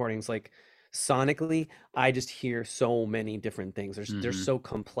their recordings. Like sonically, I just hear so many different things. They're Mhm. so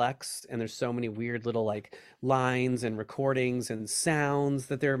complex, and there's so many weird little like lines and recordings and sounds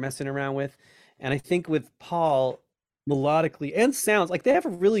that they're messing around with. And I think with Paul, melodically and sounds, like they have a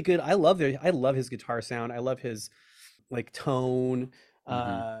really good, I love his guitar sound. I love his like tone.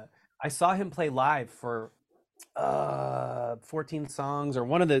 Mhm. I saw him play live for 14 songs, or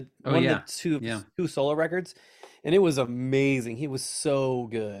one of the Oh, one yeah. of the Yeah. two solo records, and it was amazing. He was so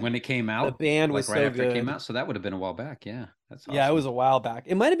good. When it came out, The band was like right so after it came good. out, so that would have been a while back. Yeah, that's awesome. Yeah, it was a while back.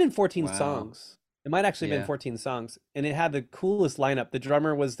 It might have been 14 Wow. songs. It might actually have Yeah. been 14 songs, and it had the coolest lineup. The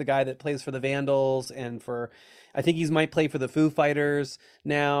drummer was the guy that plays for the Vandals, and I think he's might play for the Foo Fighters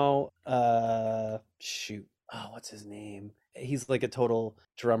now. Shoot, oh, what's his name? He's like a total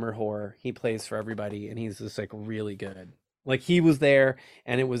drummer whore. He plays for everybody, and he's just like really good. Like he was there,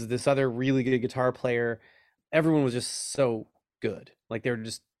 and it was this other really good guitar player. Everyone was just so good. Like they were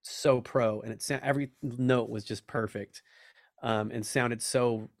just so pro, and every note was just perfect, and sounded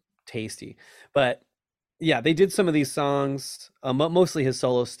so tasty. But yeah, they did some of these songs, mostly his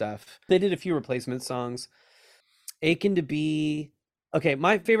solo stuff. They did a few replacement songs. Aching to Be. Okay,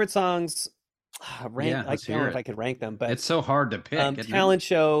 my favorite songs. Rank. Yeah, I let's don't know hear if it. I could rank them, but It's so hard to pick. isn't it? Talent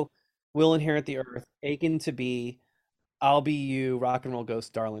Show, Will Inherit the Earth, Aching to Be, I'll Be You, Rock and Roll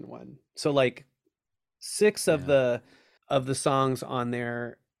Ghost, Darlin' One. So like 6 of Yeah. the songs on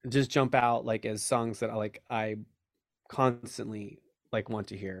there just jump out like as songs that I constantly like want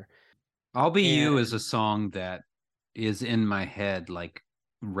to hear. I'll Be You is a And song that is in my head like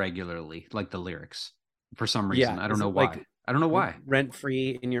regularly, like the lyrics, for some reason. yeah, I don't is know it why. like I don't know why. rent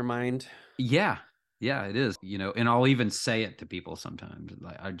free in your mind? Yeah. Yeah, it is. And I'll even say it to people sometimes.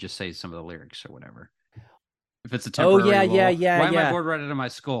 Like I just say some of the lyrics or whatever. If it's a Oh temporary yeah, lull, yeah, why am I yeah. bored right out of my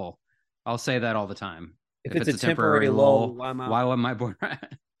skull? I'll say that all the time. If it's a temporary lull, why am I- why am I bored?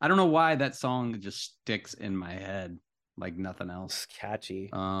 I don't know why that song just sticks in my head like nothing else. It's catchy.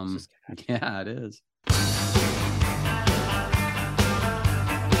 Um, It's just catchy. yeah, it is.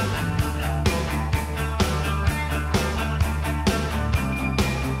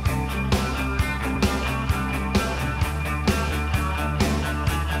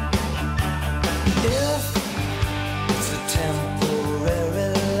 If it's a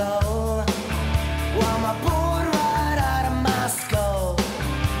temporary lull, why am I bored right out of my skull?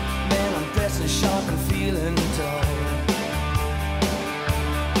 Man, I'm dressing sharp and feeling dull.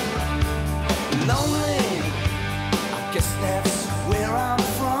 Lonely, I guess that's where I'm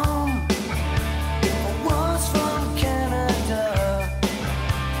from. If I was from Canada,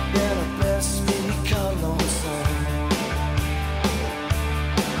 then I'd best become lonesome.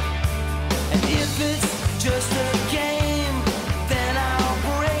 And if it's just a game, then I'll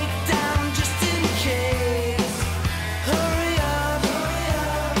break down just in case. Hurry up,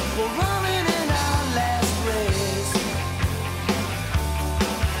 we're running in our last race.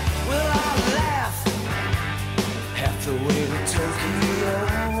 Well, I laugh half the way to Tokyo.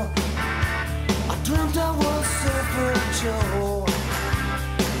 I dreamt I was Surfer Joe,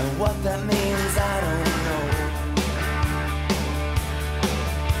 and what that means I don't know.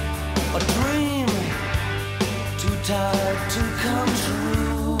 A dream too tired to come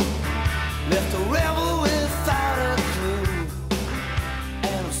true, left a rebel without a clue,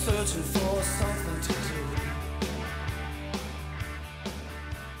 and I'm searching for something to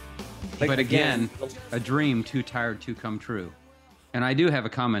do. But again, a dream too tired to come true. And I do have a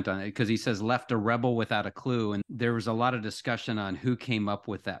comment on it because he says left a rebel without a clue. And there was a lot of discussion on who came up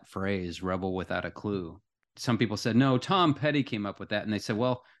with that phrase, rebel without a clue. Some people said, no, Tom Petty came up with that. And they said,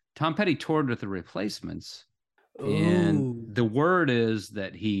 well, Tom Petty toured with the Replacements. And the word is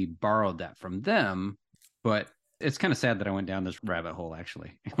that he borrowed that from them. But it's kind of sad that I went down this rabbit hole,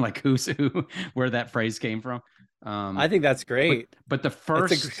 actually. Like who's who, where that phrase came from. I think that's great. But the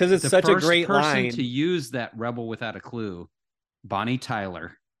first, because it's the such a first great person line. to use that rebel without a clue, Bonnie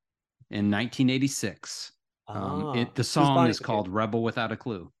Tyler, in 1986. The song is called "Rebel Without a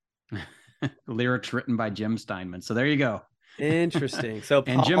Clue." Lyrics written by Jim Steinman. So there you go. Interesting. So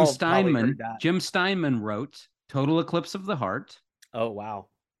and Jim Paul probably heard Steinman wrote "Total Eclipse of the Heart." Oh wow!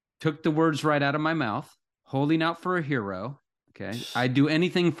 Took the words right out of my mouth. "Holding Out for a Hero." Okay, I'd do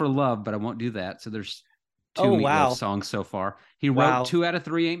anything for love, but I won't do that. So there's two Meatloaf songs so far. He wrote 2 out of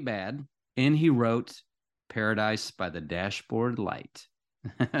 3 Ain't Bad, and he wrote "Paradise by the Dashboard Light."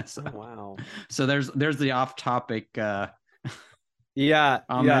 So, wow! So there's the off-topic. Yeah.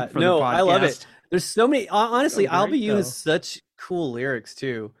 No, I love it. There's so many. Honestly, "I'll Be You" has such cool lyrics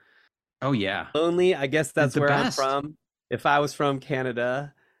too. Oh yeah. Lonely. I guess that's where best. I'm from. If I was from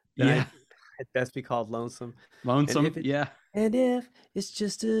Canada, then yeah, I'd best be called Lonesome. Lonesome. Yeah. And if it's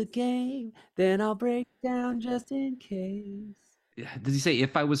just a game, then I'll break down just in case. Does he say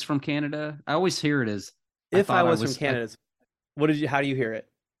if I was from Canada? I always hear it as If I was from Canada. How do you hear it?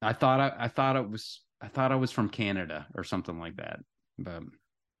 I thought I was from Canada or something like that. But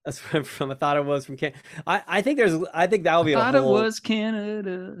That's where I'm from. I thought it was from Canada. I think that would be I thought a whole. it was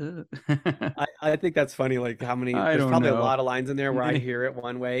Canada. I think that's funny. Like how many? I There's don't probably a know. lot of lines in there where I hear it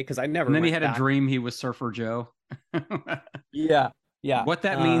one way because I never. And then he went had a back. dream he was Surfer Joe. Yeah. What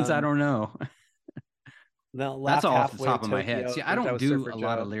that means, I don't know. That's all off the top of my head. See, I don't do a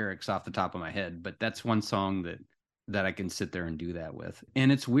lot of lyrics off the top of my head, but that's one song that I can sit there and do that with.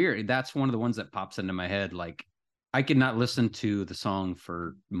 And it's weird. That's one of the ones that pops into my head. Like I could not listen to the song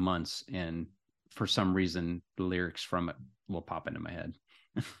for months, and for some reason, the lyrics from it will pop into my head.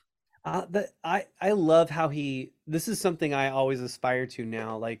 I love how this is something I always aspire to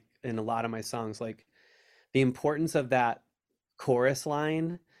now, like in a lot of my songs, like the importance of that chorus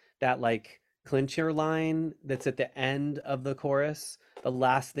line, that like clincher line that's at the end of the chorus, the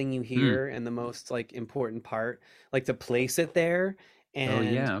last thing you hear and the most like important part, like to place it there.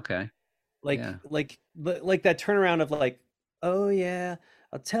 And okay. Like that turnaround of like, oh yeah,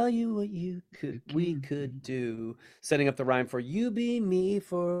 I'll tell you what we could do, setting up the rhyme for you be me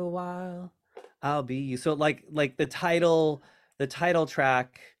for a while, I'll be you. So like the title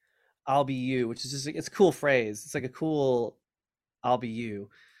track, I'll be you, which is just, it's a cool phrase. It's like a cool I'll be you,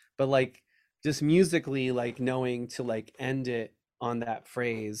 but like just musically, like knowing to like end it on that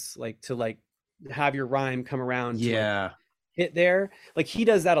phrase, like to like have your rhyme come around to, like, hit there. Like he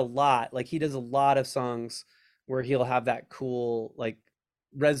does that a lot. Like he does a lot of songs where he'll have that cool like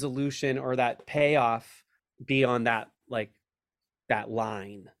resolution or that payoff be on that, like that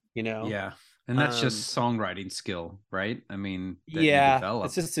line, you know? Yeah. And that's just songwriting skill, right? I mean,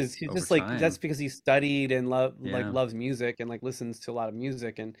 it's just he's just like, time. that's because he studied and loves music and like listens to a lot of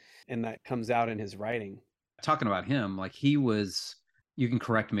music, and that comes out in his writing. Talking about him, like he was, you can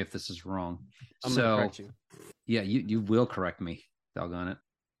correct me if this is wrong. I'm gonna correct you. Yeah, you will correct me, doggone it.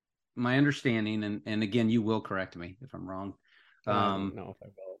 My understanding, and again, you will correct me if I'm wrong. I don't know if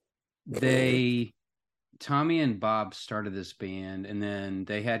I will. Tommy and Bob started this band, and then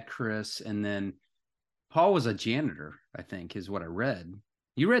they had Chris, and then Paul was a janitor, I think, is what I read.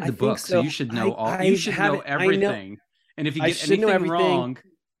 You read the book, so you should know you should know everything. And if you get anything wrong,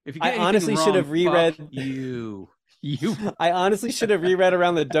 I honestly should have reread you. I honestly should have reread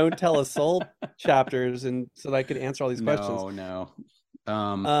around the "Don't Tell a Soul" chapters, and so that I could answer all these questions. No.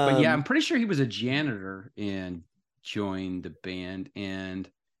 But yeah, I'm pretty sure he was a janitor and joined the band, and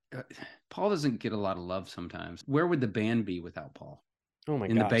Paul doesn't get a lot of love sometimes. Where would the band be without Paul? Oh my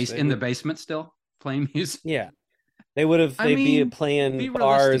gosh. In the basement still playing music? Yeah. They'd be playing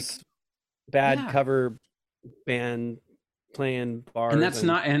bars, bad cover band playing bars. And that's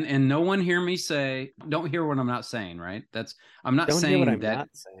not, and no one hear me say, don't hear what I'm not saying, right? I'm not saying that.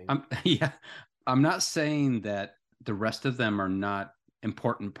 I'm not saying that the rest of them are not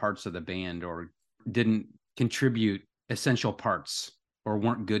important parts of the band or didn't contribute essential parts or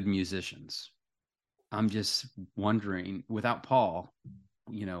weren't good musicians. I'm just wondering, without Paul,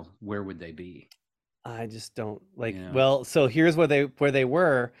 where would they be? I just don't like, well, so here's where they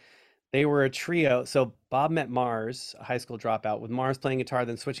were. They were a trio. So Bob met Mars, a high school dropout, with Mars playing guitar,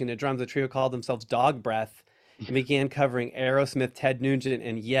 then switching to drums. The trio called themselves Dog Breath and began covering Aerosmith, Ted Nugent,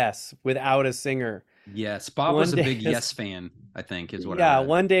 and Yes, without a singer. Yes, Bob was a big Yes fan, I think, is what I read.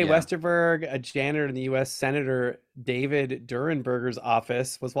 One day Westerberg, a janitor in the U.S. Senator David Durenberger's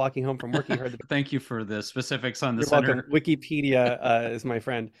office, was walking home from work. He heard the... Thank you for the specifics on the You're senator. welcome. Wikipedia is my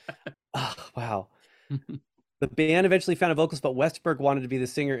friend. Oh, wow. The band eventually found a vocalist, but Westerberg wanted to be the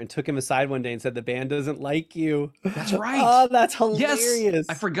singer and took him aside one day and said, "The band doesn't like you." That's right. Oh, that's hilarious. Yes,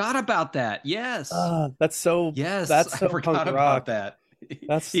 I forgot about that. Yes. That's so. Yes, that's so I forgot about that.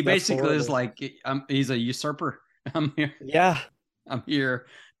 He basically is like, he's a usurper. I'm here. Yeah. I'm here.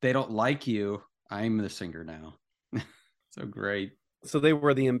 They don't like you. I'm the singer now. So great. So they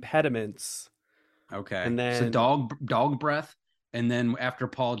were the Impediments. Okay. And then so dog breath. And then after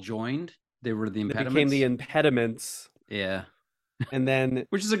Paul joined, they were the Impediments. They became the Impediments. Yeah. And then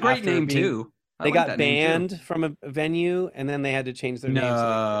which is a great name too. They got banned from a venue, and then they had to change their name.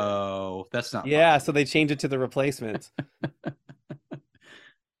 No, that's not. Yeah, so they changed it to the Replacements.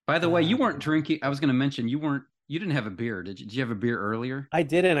 By the way, you weren't drinking. I was going to mention you didn't have a beer. Did you have a beer earlier? I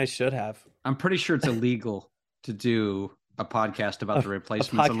didn't. I should have. I'm pretty sure it's illegal to do a podcast about the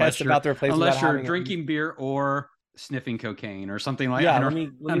Replacements unless you're drinking beer or sniffing cocaine or something like that. I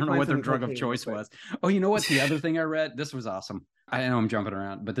don't know what their drug of choice was. Oh, you know what? The other thing I read, this was awesome. I know I'm jumping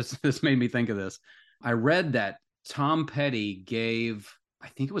around, but this made me think of this. I read that Tom Petty gave, I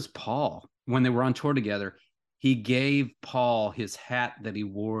think it was Paul, when they were on tour together, he gave Paul his hat that he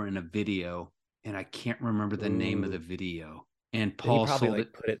wore in a video, and I can't remember the name of the video. And Paul sold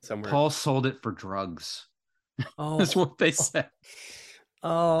it. Put it somewhere. Paul sold it for drugs. Oh, that's what they said.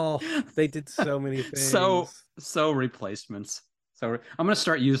 Oh, they did so many things. So replacements. So I'm gonna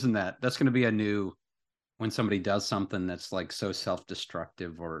start using that. That's gonna be a new, when somebody does something that's like so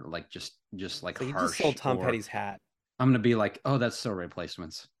self-destructive or like just like so harsh. You just sold Tom Petty's hat. I'm gonna be like, oh, that's so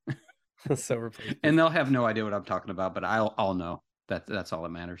replacements. So replacements. And they'll have no idea what I'm talking about, but I'll know that that's all that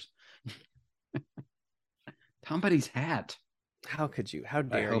matters. Tom Petty's hat. How could you? How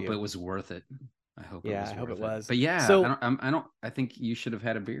dare you? I hope it was worth it. I hope it was. But yeah, so, I think you should have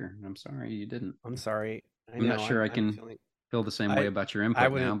had a beer. I'm sorry you didn't. I'm sorry. I'm not sure I can feel the same way about your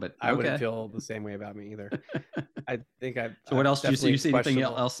input now, but I wouldn't feel the same way about me either. I think I. So what else do you see? You see anything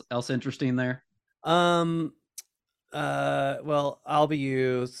else interesting there? Well, I'll Be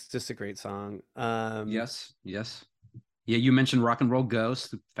You. It's just a great song. Yes. Yeah, you mentioned Rock and Roll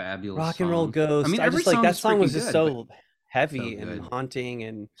Ghost, fabulous. Rock and Roll Ghost. I mean, I just like that song was just so heavy and haunting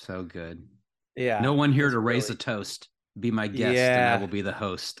and so good. Yeah. No one here to raise a toast. Be my guest, and I will be the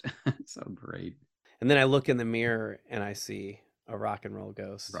host. So great. And then I look in the mirror and I see a rock and roll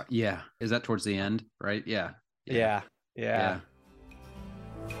ghost. Right. Yeah. Is that towards the end? Right. Yeah.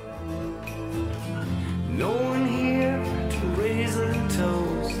 No one here to raise a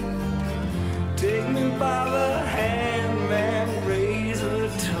toast. Take me by the hand, man, raise a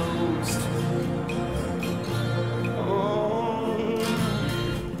toast. Oh,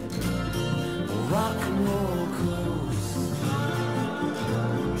 rock and roll ghost.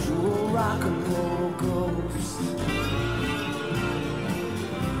 Oh, rock and roll ghost.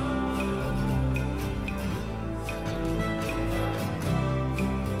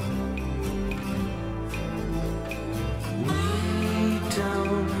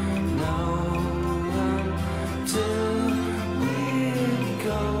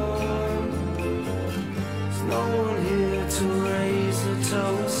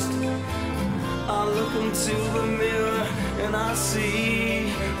 Into the mirror and I see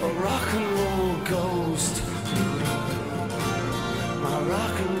a rock and roll ghost. My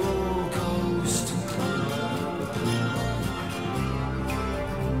rock and roll ghost.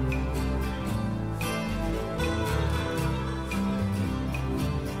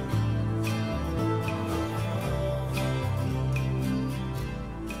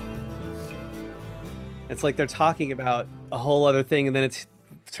 It's like they're talking about a whole other thing and then it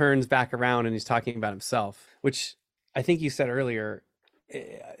turns back around and he's talking about himself, which I think you said earlier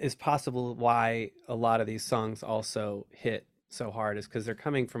is possible why a lot of these songs also hit so hard, is because they're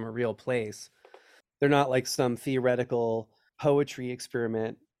coming from a real place. They're not like some theoretical poetry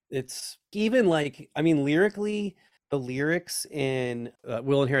experiment. It's even like, I mean, lyrically, the lyrics in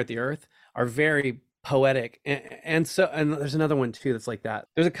We'll Inherit the Earth are very poetic. And there's another one too that's like that.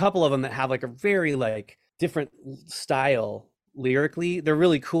 There's a couple of them that have like a very like different style lyrically. They're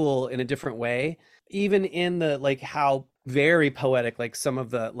really cool in a different way, even in the like how very poetic, like some of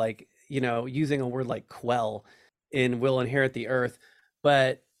the like, you know, using a word like quell in We'll Inherit the Earth.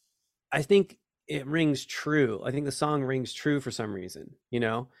 But I think it rings true. I think the song rings true for some reason. You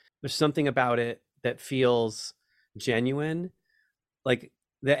know, there's something about it that feels genuine, like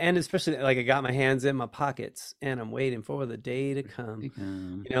the end, especially like I got my hands in my pockets and I'm waiting for the day to come.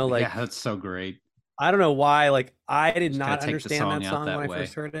 You know, like, yeah, that's so great. I don't know why, like I did not understand that song when I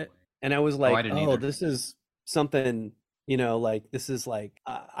first heard it. And I was like, oh, this is something, you know, like this is like,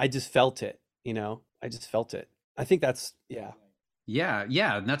 I just felt it, you know, I just felt it. I think that's, yeah.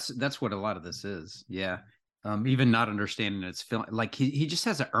 And that's what a lot of this is. Yeah. Even not understanding it's feeling like he just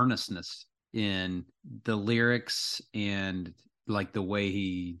has an earnestness in the lyrics and like the way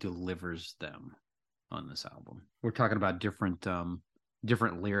he delivers them on this album. We're talking about different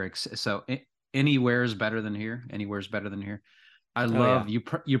lyrics. So Anywhere is better than here. Anywhere's better than here. I love you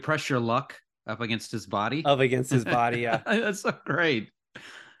press your luck up against his body. Up against his body, yeah. That's so great.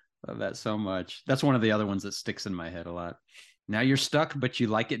 Love that so much. That's one of the other ones that sticks in my head a lot. Now you're stuck, but you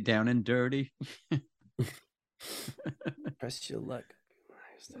like it down and dirty. Press your luck.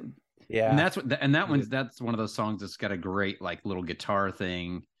 Yeah. And that's one of those songs that's got a great like little guitar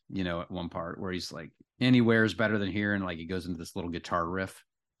thing, you know, at one part where he's like, anywhere is better than here, and like he goes into this little guitar riff,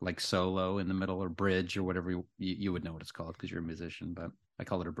 like solo in the middle or bridge or whatever you would know what it's called because you're a musician, but I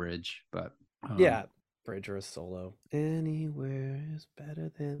call it a bridge. But yeah, bridge or a solo. Anywhere is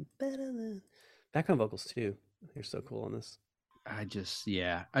better than background vocals too. They're so cool on this.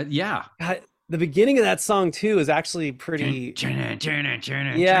 The beginning of that song too is actually pretty.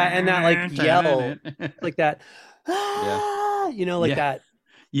 Yeah, and that like yell like that. you know, like Yeah. that.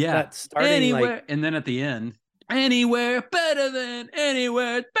 Yeah. That starting anywhere, like, and then at the end, anywhere better than,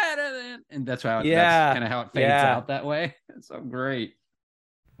 anywhere better than, and that's how Yeah. that's kind of how it fades Yeah. out that way. It's so great.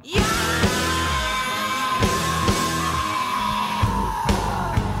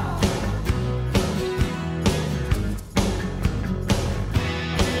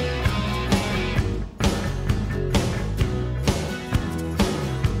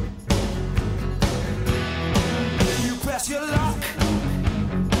 You press your luck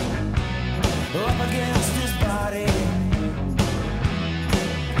up against his body.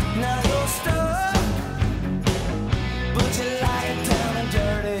 Now you're stuck, but you like it down and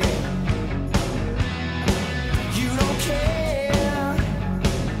dirty. You don't care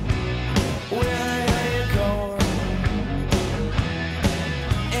where you're going.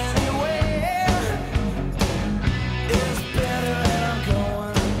 Anywhere is better than I'm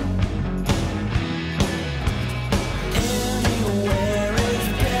going. Anywhere is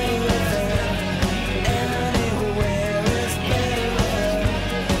better than. Anywhere is better than.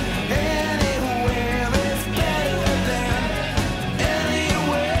 Anywhere is better than.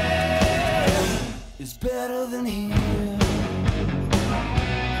 Anywhere is better than here.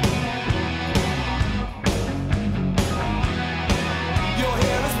 Your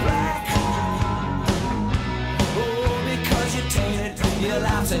hair is black. Oh, because you tainted your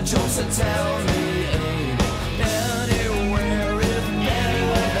laughs and jokes and tell me anywhere is better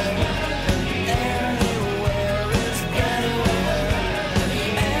than. Anywhere is better than.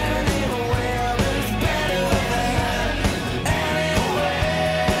 Anywhere is better than. Anywhere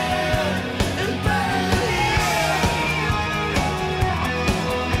is better than here.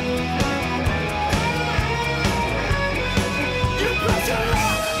 You press your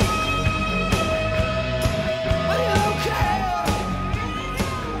luck, but you don't care.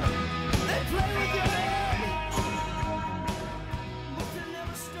 They play with your head, but they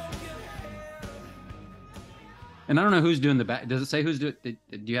never stroke your hair. And I don't know who's doing the back. Does it say who's doing? Do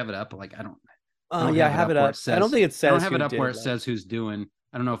you have it up? Like I don't. don't yeah, I have it where up. I don't think it says I don't have who it up did where it that. says who's doing.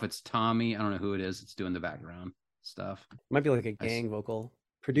 I don't know if it's Tommy. I don't know who it is. It's doing the background stuff. Might be like a I s- gang vocal.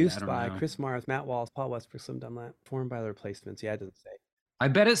 Produced don't by know. Chris Mars, Matt Walsh, Paul Westbrook, Slim Dunlap. Formed by the Replacements. Yeah, it doesn't say. I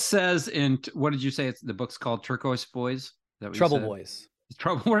bet it says in what did you say? It's the book's called Turquoise Boys. Is that what you Trouble said? Boys.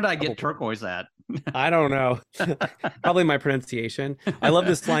 Trouble. Where did I get Trouble turquoise at? I don't know. Probably my pronunciation. I love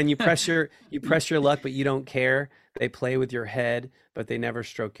this line. You press your luck, but you don't care. They play with your head, but they never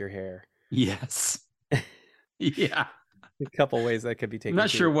stroke your hair. Yes. Yeah. A couple ways that could be taken. I'm not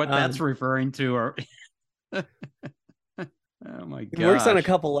too. sure what that's referring to. Or oh my god. It works on a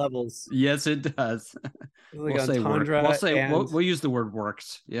couple levels. Yes, it does. Like We'll say work. entendre We'll say and, we'll use the word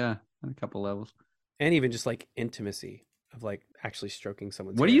works. Yeah, on a couple levels. and even just like intimacy of like actually stroking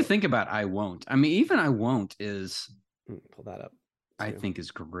someone's What do you hair. think about I won't? I mean, even I won't is Pull that up. I too. think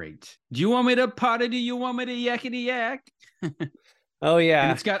is great. Do you want me to potty? Do you want me to yakety yak? Oh yeah.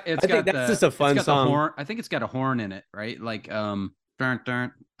 And it's got I think that's just a fun it's got song. The horn. I think it's got a horn in it, right? Like dun,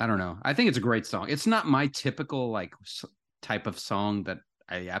 dun. I don't know. I think it's a great song. It's not my typical like type of song that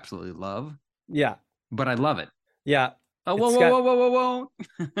I absolutely love, Yeah. but I love it. Yeah. Oh, whoa, It's whoa, got- whoa, whoa, whoa,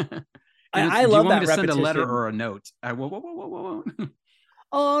 whoa. I Do love you want that me to send a letter repetition. or a note? Whoa, whoa, whoa, whoa, whoa, whoa.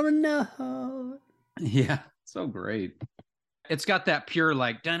 Oh no. Yeah, so great. It's got that pure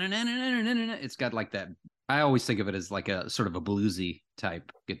like dun-dun-dun-dun-dun-dun-dun. It's got like that. I always think of it as like a sort of a bluesy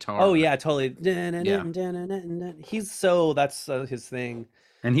type guitar. Oh yeah, totally. He's so that's his thing.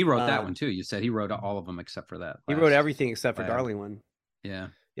 And he wrote that Um, one too. You said he wrote all of them except for that. He wrote last everything except for lad. Darling One. Yeah.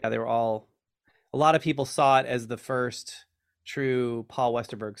 Yeah, they were all. A lot of people saw it as the first true Paul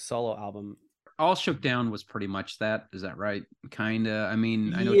Westerberg solo album. All Shook Down was pretty much that. Is that right? Kinda. I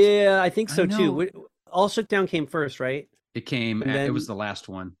mean, I know it's- Yeah, I think so I too. know. All Shook Down came first, right? it came. and It was then- the last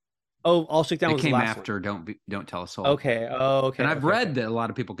one. Oh, All Shook Down It was came the last after Don't Tell a Soul. one. Okay. Oh, okay. And I've okay, read okay. that a lot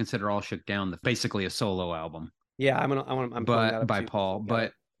of people consider All Shook Down basically a solo album, Yeah, I'm pulling that but up by too. Paul. Got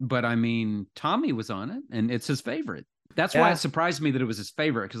it. But I mean, Tommy was on it, and it's his favorite. That's why Yeah. it surprised me that it was his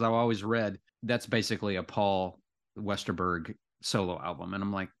favorite, because I've always read that's basically a Paul Westerberg solo album, and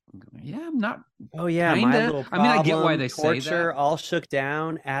I'm like, yeah, I'm not. Oh yeah, Kinda. My Little I mean, I get why Problem, they say Torture, that. All Shook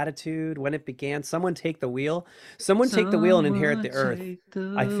Down, Attitude, When It Began, Someone Take the Wheel, Someone Take the Wheel and Inherit the Earth.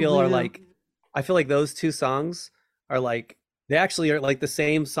 I feel like those two songs are like they actually are like the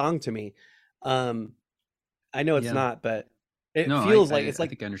same song to me. I know it's Yeah. not, but it No, feels I like it's like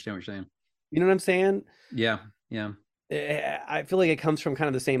think I understand what you're saying. you know what I'm saying? Yeah, yeah. I feel like it comes from kind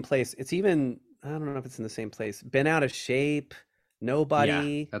of the same place. It's even I don't know if it's in the same place. Been Out of Shape,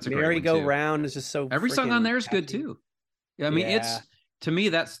 Nobody, that's a great Merry one, Go too. Round is just so Every song on freaking there is good catchy. too. Yeah, I mean, Yeah. to me,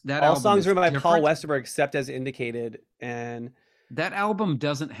 that All album songs is written by Paul different. Westerberg, except as indicated. And That album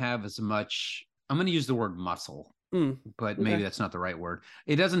doesn't have as much. I'm going to use the word muscle, but maybe okay. that's not the right word.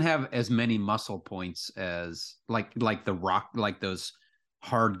 It doesn't have as many muscle points as like the rock, like those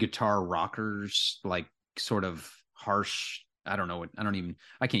hard guitar rockers, like sort of harsh. I don't know what.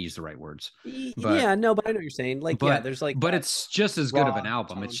 I can't use the right words. But, yeah, no, but I know what you're saying. Like, but, yeah, there's like, but it's just as good of an raw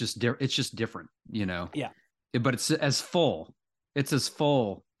album. tone. It's just different, you know. Yeah. But it's as full. It's as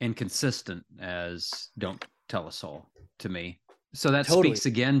full and consistent as Don't Tell a Soul to me. So that Totally. speaks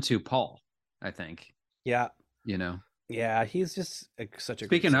again to Paul, I think. Yeah. You know. Yeah, he's just such a.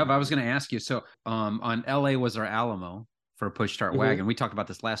 Speaking of, I was going to ask you. So, on "L.A. Was Our Alamo" for Push Start Wagon, we talked about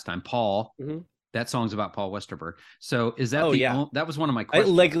this last time. Paul, that song's about Paul Westerberg. So, is that that was one of my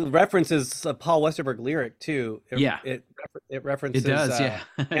questions? Like references a Paul Westerberg lyric too. It references. It does.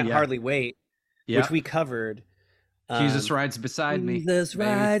 Can't Hardly Wait, which we covered. Jesus rides beside me. Jesus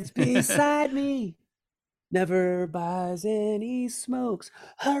rides beside me. Never buys any smokes.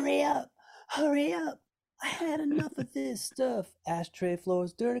 Hurry up, hurry up. I had enough of this stuff. Ashtray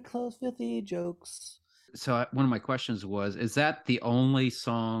floors, dirty clothes, filthy jokes. So one of my questions was, is that the only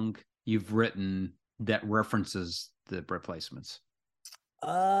song you've written that references the Replacements?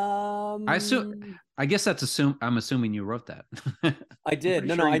 I'm assuming you wrote that. I did.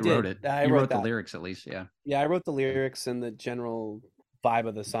 No, sure I you did. Wrote it. You wrote the lyrics at least, yeah. Yeah, I wrote the lyrics and the general vibe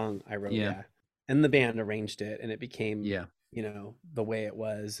of the song. I wrote, and the band arranged it, and it became, you know, the way it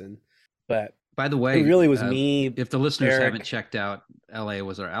was. But by the way, it really was me. If the listeners haven't checked out "L.A.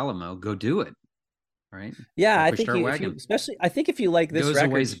 Was Our Alamo," go do it. Right? Yeah, I think especially if you like this record, goes a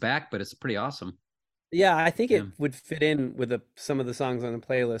ways back, but it's pretty awesome. Yeah, I think it would fit in with some of the songs on the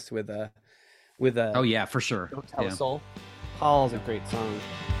playlist with oh yeah, for sure. Don't Tell a Soul. Paul's a great song.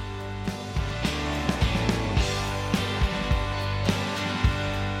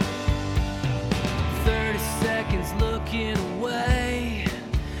 Looking away,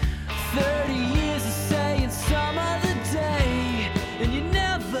 30 years of saying some other day, and you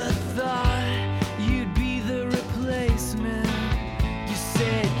never thought you'd be the replacement. You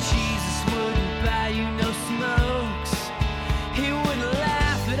said Jesus wouldn't buy you no smokes, he wouldn't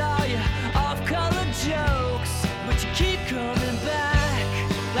laugh at all your off-color jokes, but you keep coming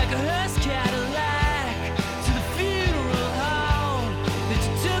back like a hearse Cadillac to the funeral home that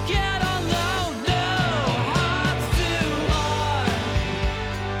you took out on loan.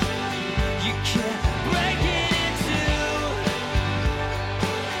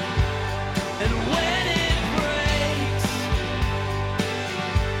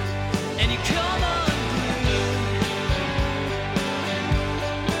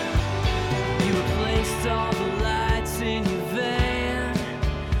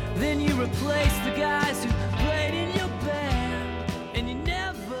 Replace the guys who played in your band, and you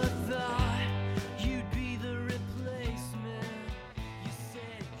never thought you'd be the replacement.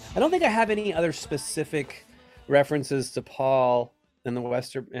 I don't think I have any other specific references to Paul and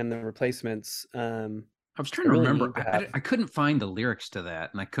the Replacements. I was trying to remember. I couldn't find the lyrics to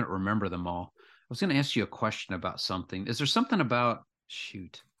that, and I couldn't remember them all. I was going to ask you a question about something. Is there something about?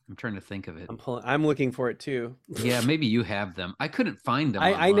 Shoot. I'm trying to think of it. I'm looking for it too. Yeah, maybe you have them. I couldn't find them.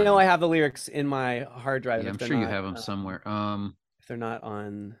 I know I have the lyrics in my hard drive. Yeah, I'm sure you have them somewhere. If they're not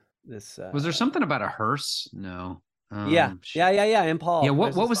on this, was there something about a hearse? No. Yeah. And Paul. Yeah.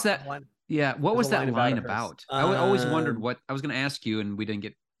 What was that? Yeah. What was that line about? I always wondered what I was going to ask you, and we didn't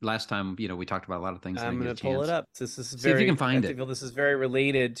get last time. You know, we talked about a lot of things. I'm going to pull it up. This is see if you can find it. I feel this is very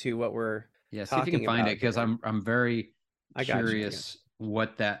related to what we're. Yeah. See if you can find it, because I'm very curious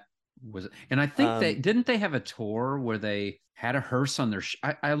what that was. And I think they have a tour where they had a hearse on their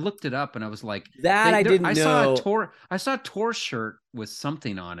I looked it up and I was like, I didn't know. I saw a tour shirt with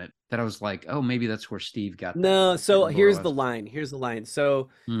something on it that I was like, oh, maybe that's where Steve got no. So here's the line. So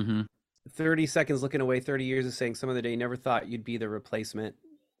 30 seconds looking away, 30 years of saying some other day you never thought you'd be the replacement.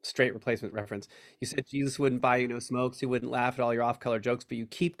 Straight Replacement reference. You said Jesus wouldn't buy you no smokes, he wouldn't laugh at all your off-color jokes, but you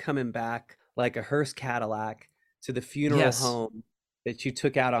keep coming back like a hearse Cadillac to the funeral home that you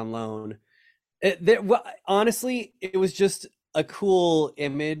took out on loan. Honestly, it was just a cool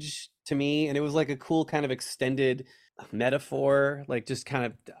image to me, and it was like a cool kind of extended metaphor, like just kind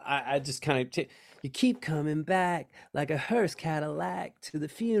of you keep coming back like a hearse Cadillac to the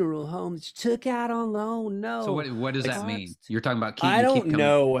funeral home that you took out on loan. No. So what does that mean? You're talking about I don't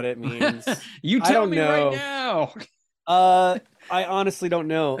know what it means. You tell me right now. I honestly don't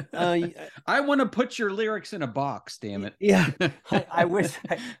know. I want to put your lyrics in a box, damn it. Yeah. I wish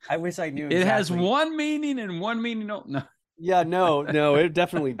I knew. It has one meaning and one meaning. No. Yeah, no, it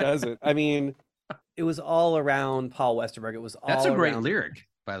definitely doesn't. I mean, all around Paul Westerberg. It was all That's a great around- lyric,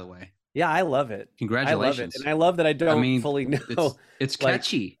 by the way. Yeah, I love it. Congratulations. I love it. And I love that I don't fully know. It's like-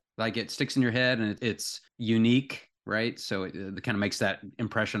 catchy. Like it sticks in your head and it's unique, right? So it kind of makes that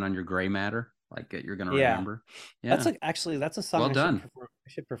impression on your gray matter, like you're going to remember. Yeah. That's actually, that's a song. Well done. I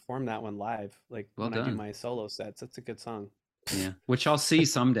should perform that one live. Like when I do my solo sets. That's a good song. Yeah. Which I'll see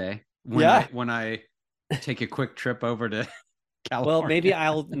someday when I take a quick trip over to California.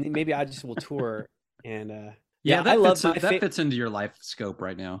 Well, maybe I just will tour and, that fits into your life scope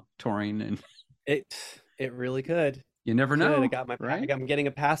right now, touring, and it really could. You never know. I got I'm getting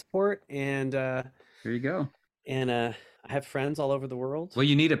a passport, and here you go. And I have friends all over the world. Well,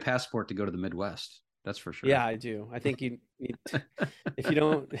 you need a passport to go to the Midwest. That's for sure. Yeah, I do. I think you need. If you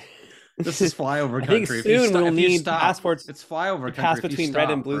don't, this is flyover country. I think soon we'll need passports. It's flyover country. Pass between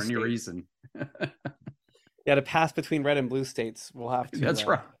red and blue for any reason. Yeah, to pass between red and blue states, we'll have to. That's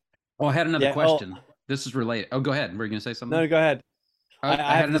right. Oh, I had another question. This is related. Oh, go ahead. Were you going to say something? No, go ahead. I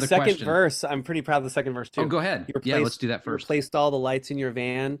had another the second question. verse. I'm pretty proud of the second verse too. Oh, go ahead. Let's do that first. You replaced all the lights in your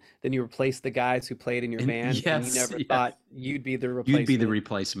van. Then you replaced the guys who played in your van. Yes, and you never thought you'd be the replacement. You'd be the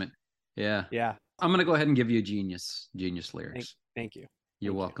replacement. Yeah. Yeah. I'm going to go ahead and give you a genius lyrics. Thank you.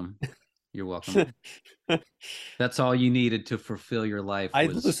 You're welcome. You're welcome. That's all you needed to fulfill your life. I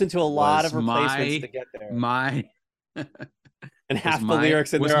listened to a lot of replacements to get there. And half the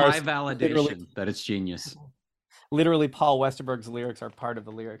lyrics in there are my validation that it's genius. Literally, Paul Westerberg's lyrics are part of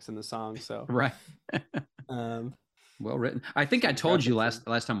the lyrics in the song. So right. Well written. I think I told you last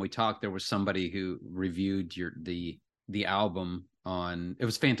time we talked, there was somebody who reviewed the album on, it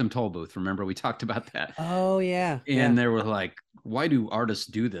was Phantom Tollbooth. Remember we talked about that? Oh yeah. And they were like, why do artists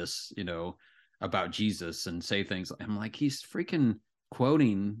do this? About Jesus and say things. I'm like, he's freaking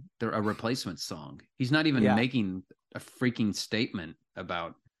quoting a replacement song. He's not even making a freaking statement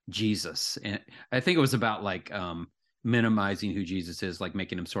about Jesus. And I think it was about like minimizing who Jesus is, like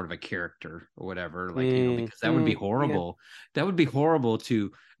making him sort of a character or whatever, like because that would be horrible. That would be horrible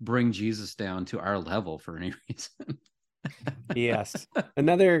to bring Jesus down to our level for any reason. Yes,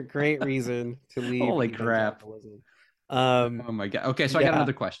 another great reason to leave. Holy crap. Oh my god. Okay, so I got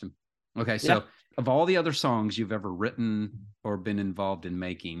another question. Okay, so of all the other songs you've ever written or been involved in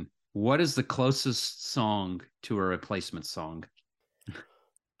making, what is the closest song to a replacement song?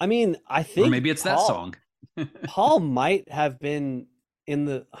 I mean, I think, or maybe it's that song. Paul might have been in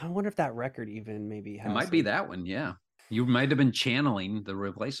the. I wonder if that record even maybe has. It might be that one. Yeah, you might have been channeling the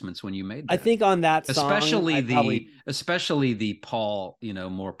replacements when you made that. I think on that song, especially the Paul,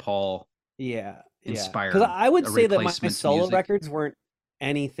 more Paul. Yeah, inspired. Because I would say that my solo records weren't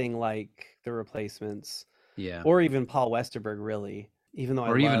anything like the Replacements. Yeah, or even Paul Westerberg, really. Even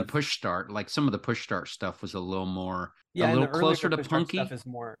though even Push Start, like some of the Push Start stuff was a little more, a little closer to punky. Stuff is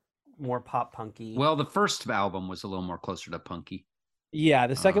more pop punky. Well, the first album was a little more closer to punky. Yeah,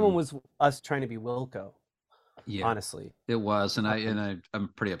 the second one was us trying to be Wilco. Yeah, honestly, it was, and I'm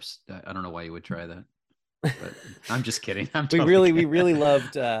pretty upset. I don't know why you would try that, but I'm just kidding. We really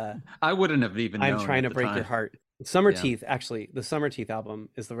loved. I wouldn't have even. I'm trying to break your heart. Summer Teeth, actually, the Summer Teeth album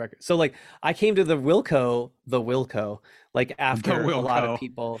is the record. So like I came to the Wilco, like after a lot of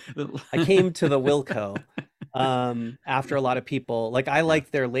people. I came to the Wilco after a lot of people. Like I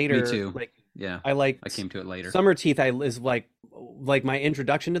liked their later. Me too. Like I came to it later. Summer Teeth is like my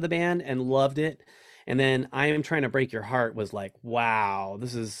introduction to the band and loved it. And then I Am Trying to Break Your Heart was like, wow,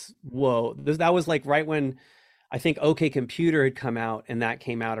 that was like right when I think OK Computer had come out, and that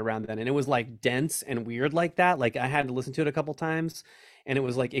came out around then. And it was like dense and weird like that. Like I had to listen to it a couple times, and it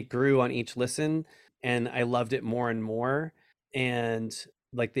was like it grew on each listen, and I loved it more and more. And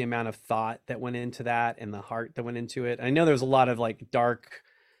like the amount of thought that went into that and the heart that went into it. I know there's a lot of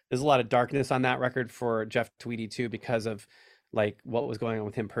there's a lot of darkness on that record for Jeff Tweedy too, because of like what was going on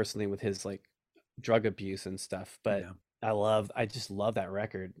with him personally with his like drug abuse and stuff. But I just love that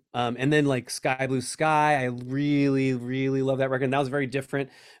record. And then like Sky Blue Sky, I really, really love that record. And that was very different,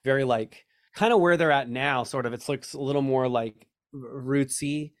 very like kind of where they're at now, sort of. It's like a little more like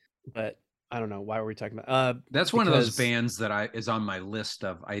rootsy, but I don't know. Why were we talking about? That's one of those bands that is on my list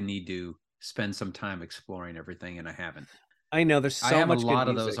of I need to spend some time exploring everything, and I haven't. I know there's I have a lot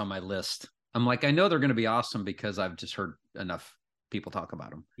of those on my list. I'm like, I know they're going to be awesome because I've just heard enough people talk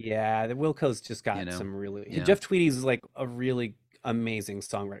about them. Yeah, the Wilco's just got some really. Jeff Tweedy's like a really amazing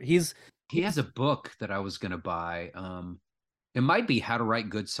songwriter. He has a book that I was going to buy. It might be How to Write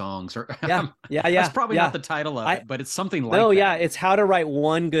Good Songs, or yeah. That's probably not the title of it, but it's something like that. No, yeah, it's How to Write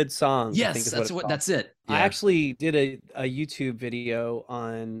One Good Song. Yes, that's it. Yeah. I actually did a YouTube video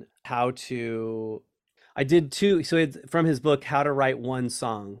on how to. I did two. So it's from his book, How to Write One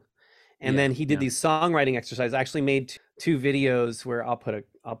Song, And then he did these songwriting exercises. I actually made two videos where I'll put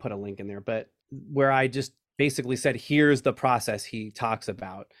a link in there, but where I just basically said, here's the process he talks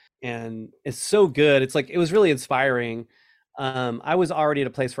about. And it's so good. It's like, it was really inspiring. I was already at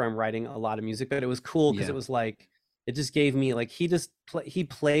a place where I'm writing a lot of music, but it was cool because it was like, it just gave me like, he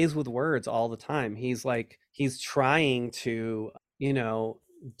plays with words all the time. He's trying to,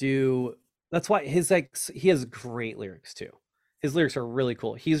 do, that's why he has great lyrics too. His lyrics are really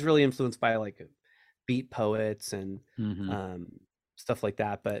cool. He's really influenced by like beat poets and stuff like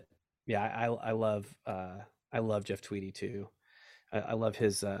that. But yeah, I love Jeff Tweedy too. I love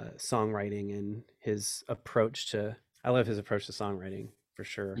his songwriting and his approach to songwriting for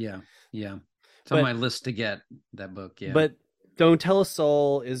sure. Yeah. It's on my list to get that book. Yeah. But Don't Tell a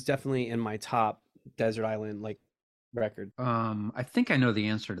Soul is definitely in my top Desert Island like record. I think I know the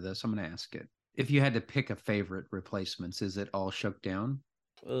answer to this. I'm going to ask it. If you had to pick a favorite Replacements, is it All Shook Down?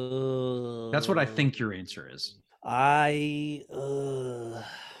 That's what I think your answer is. But you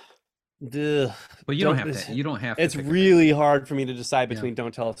don't have to. You don't have to. It's really hard for me to decide between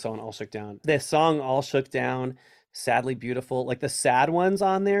Don't Tell a Soul and All Shook Down. The song All Shook Down, Sadly Beautiful, like the sad ones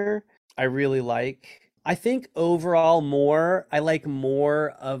on there, I really like. I think overall I like more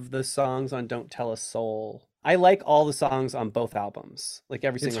of the songs on Don't Tell a Soul. I like all the songs on both albums, like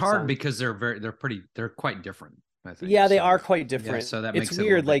every single song. It's hard because they're quite different, I think. Yeah, they are quite different. Yeah, so that makes it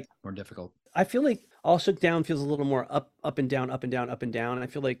weird, like more difficult. I feel like All Shook Down feels a little more up and down, up and down, up and down. And I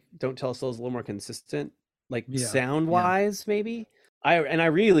feel like Don't Tell a Soul is a little more consistent, like sound wise, maybe. I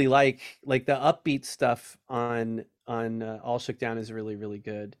really like the upbeat stuff on All Shook Down is really, really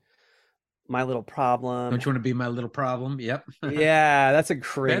good. My Little Problem. Don't you want to be my little problem? Yep. Yeah, that's a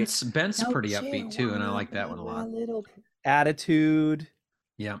great. Ben's pretty upbeat too, and I like that one a lot. Attitude.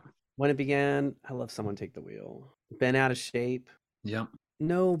 Yeah. When It Began. I love Someone Take the Wheel. Been Out of Shape. Yep.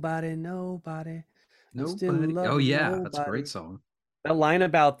 Nobody. Oh yeah, that's a great song. That line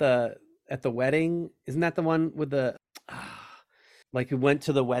about at the wedding, isn't that the one with the like who went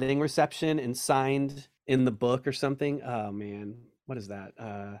to the wedding reception and signed in the book or something? Oh man, what is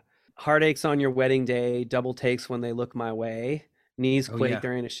that? Heartaches on your wedding day, double takes when they look my way. Knees quake,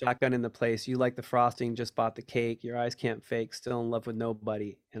 there ain't a shotgun in the place. You like the frosting, just bought the cake. Your eyes can't fake, still in love with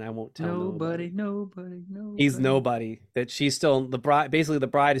nobody. And I won't tell nobody. He's nobody. That she's still, the bride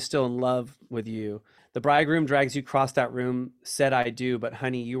is still in love with you. The bridegroom drags you across that room, said I do, but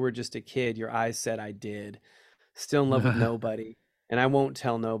honey, you were just a kid. Your eyes said I did. Still in love with nobody. And I won't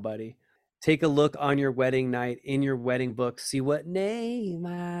tell nobody. Take a look on your wedding night in your wedding book. See what name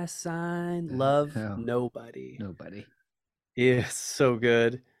I signed. Love nobody. Nobody. Yeah, so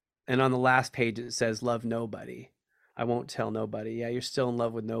good. And on the last page it says love nobody. I won't tell nobody. Yeah, you're still in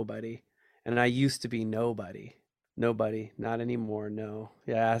love with nobody. And I used to be nobody. Nobody. Not anymore. No.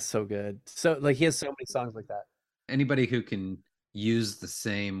 Yeah, so good. So like he has so many songs like that. Anybody who can use the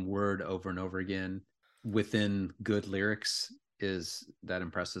same word over and over again within good lyrics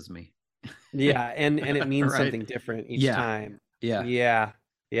impresses me. Yeah, and it means something different each time. Yeah.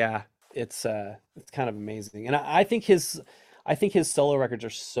 It's kind of amazing, and I think his solo records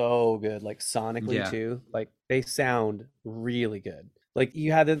are so good, like sonically too. Like they sound really good. Like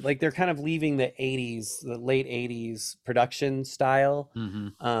you had it, like they're kind of leaving the late 80s production style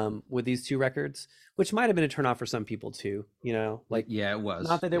with these two records, which might have been a turnoff for some people too. Like it was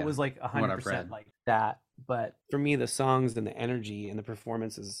not that it was like 100% like that. But for me, the songs and the energy and the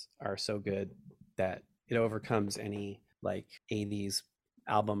performances are so good that it overcomes any like 80s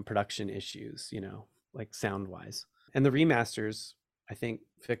album production issues, like sound wise. And the remasters, I think,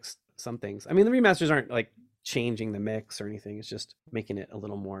 fixed some things. I mean, the remasters aren't like changing the mix or anything. It's just making it a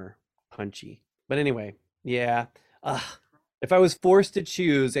little more punchy. But anyway, yeah. If I was forced to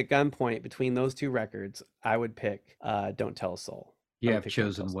choose at gunpoint between those two records, I would pick Don't Tell a Soul. You have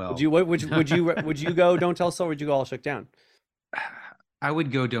chosen well. Would you go Don't Tell a Soul, or would you go All Shook Down? I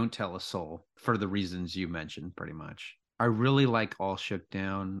would go Don't Tell a Soul for the reasons you mentioned, pretty much. I really like All Shook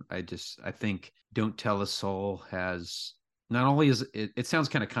Down. I think Don't Tell a Soul has, not only is it sounds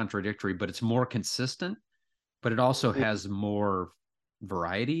kind of contradictory, but it's more consistent, but it also has more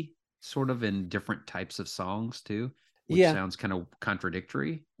variety sort of in different types of songs too, which sounds kind of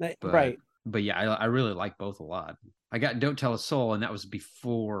contradictory. Right. But yeah, I really like both a lot. I got Don't Tell a Soul, and that was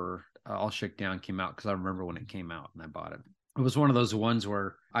before All Shook Down came out, because I remember when it came out and I bought it. It was one of those ones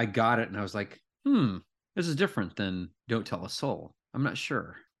where I got it and I was like, this is different than Don't Tell a Soul. I'm not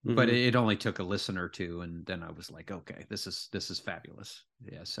sure. But it only took a listen or two, and then I was like, okay, this is fabulous.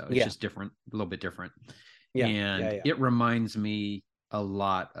 Yeah, so it's just different, a little bit different. It reminds me a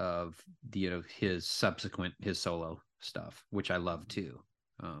lot of his solo stuff, which I love too.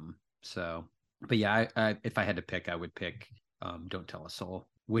 So, but yeah, I if I had to pick, I would pick Don't Tell a Soul,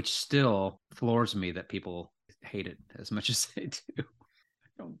 which still floors me that people hate it as much as they do. I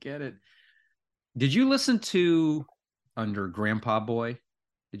don't get it. Did you listen to Under Grandpa Boy?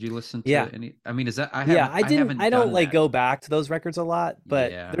 Did you listen to any? I mean, is that I haven't, I didn't. I don't like that. go back to those records a lot,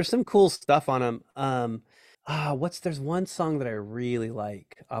 but Yeah. there's some cool stuff on them. There's one song that I really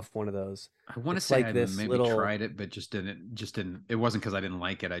like off one of those. I want to It's say like I this maybe little- tried it, but just didn't. It wasn't because I didn't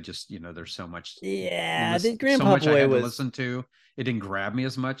like it. I just, there's so much. Yeah, so the Grandpa much I Boy had to was listen to. It didn't grab me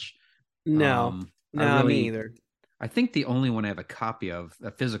as much. no, I me either. I think the only one I have a copy of,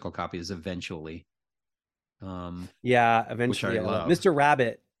 a physical copy, is Eventually. Yeah, eventually. I love. Mr.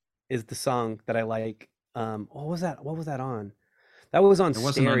 Rabbit is the song that I like. What was that? What was that on? That was on It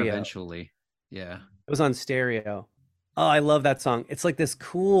wasn't stereo. on Eventually. Yeah. It was on stereo. Oh, I love that song. It's like this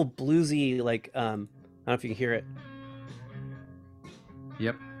cool bluesy, like I don't know if you can hear it.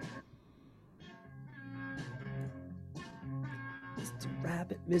 Yep. Mr.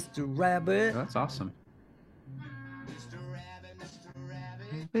 Rabbit, Mr. Rabbit. Oh, that's awesome.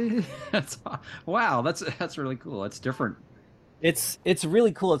 Wow, that's really cool. That's different. It's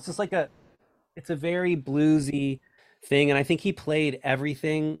really cool. It's just like it's a very bluesy thing, and I think he played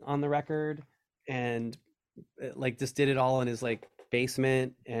everything on the record and like just did it all in his like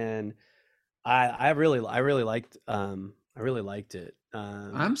basement, and I really liked it.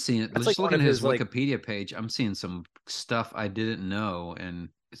 I'm seeing it. that's Just like one looking of at his his, like- Wikipedia page, I'm seeing some stuff I didn't know, and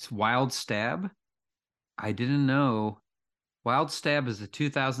it's Wild Stab. I didn't know. Wild Stab is the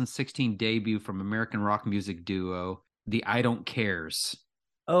 2016 debut from American rock music duo The I Don't Cares.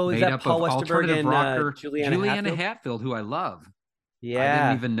 Oh, is made that up Paul of Westerberg alternative and rocker Juliana Hatfield, who I love. Yeah, I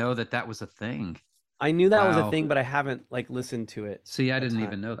didn't even know that was a thing. I knew that was a Wow. thing, but I haven't like listened to it. See, I a didn't ton.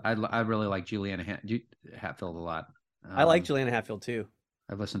 even know. I really like Juliana Hatfield a lot. I like Juliana Hatfield too.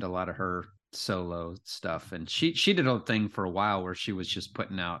 I've listened to a lot of her solo stuff, and she did a thing for a while where she was just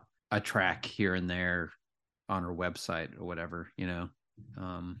putting out a track here and there on her website or whatever,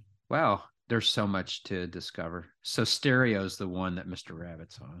 Wow, there's so much to discover. So Stereo's the one that Mr.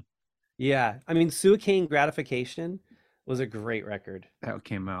 Rabbit's on. Yeah, I mean, Suicaine Gratification was a great record. That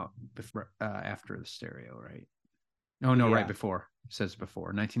came out before, after the Stereo, right? Oh no, Yeah. right before. It says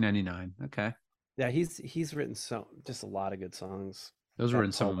before 1999. Okay, Yeah, he's written just a lot of good songs. those were That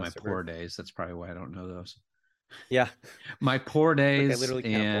in some Paul of my Westerberg. poor days. That's probably why I don't know those. Yeah, My poor days, literally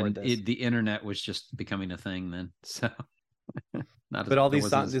can't afford and this. the internet was just becoming a thing then. So, not but all it these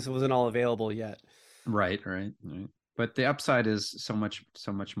wasn't songs, this wasn't all available yet. right. But the upside is so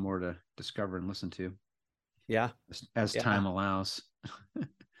much more to discover and listen to Yeah, as Yeah. time allows.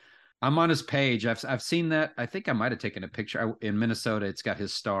 I'm on his page. I've seen that. I think I might have taken a picture in Minnesota. It's got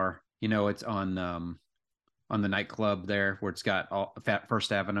his star. It's on the nightclub there where it's got all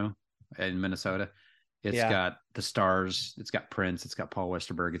First Avenue in Minnesota. It's Yeah. got the stars. It's got Prince. It's got Paul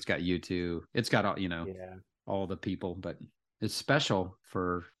Westerberg. It's got U2. It's got all yeah, all the people. But it's special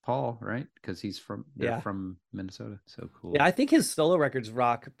for Paul, right? Because they're Yeah. from Minnesota. So cool. yeah. I think his solo records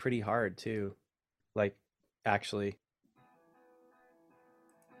rock pretty hard too. Like, actually.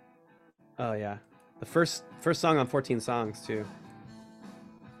 Oh yeah, the first song on 14 Songs too.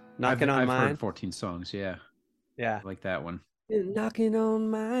 Knocking on I've Mine. heard 14 songs. Yeah, Yeah. I like that one. Knocking on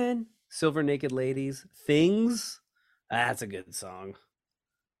Mine. Silver Naked Ladies. Things. That's a good song.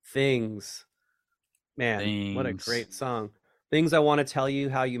 Things. Man, what a Things. great song. Things I want to tell you,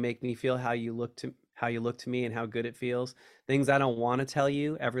 how you make me feel, how you look to me and how good it feels. Things I don't want to tell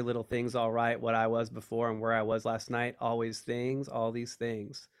you, every little thing's all right, what I was before and where I was last night, always things, all these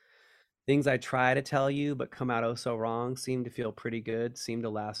things. Things I try to tell you but come out oh so wrong, seem to feel pretty good, seem to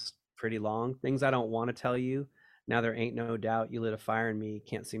last pretty long. Things I don't want to tell you, now there ain't no doubt, you lit a fire in me,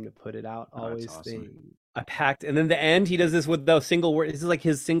 can't seem to put it out, Oh, that's always awesome. things. I packed, and then the end, he does this with the single word. This is like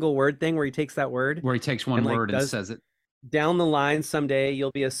his single word thing where he takes that word. Where he takes one And, like, word and does- says it. Down the line someday,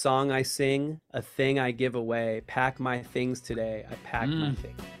 you'll be a song I sing, a thing I give away. Pack my things today. I pack my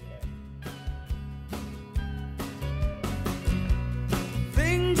things today.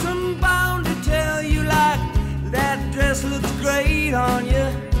 Things I'm bound to tell you, like that dress looks great on you.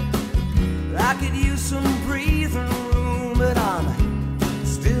 I could use some breathing room, but I'm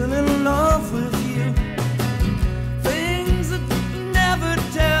still in love with you. Things that never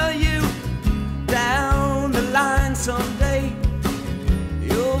tell you, down the line someday,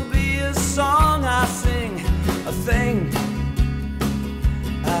 you'll be a song I sing, a thing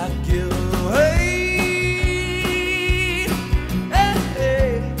I give away.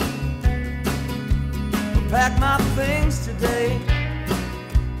 Hey, pack my things today.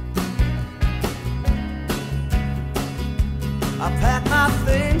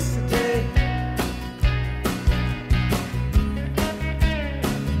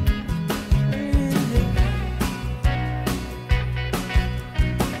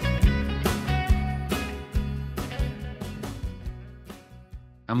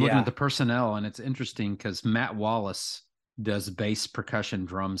 I'm looking Yeah. at the personnel, and it's interesting because Matt Wallace does bass, percussion,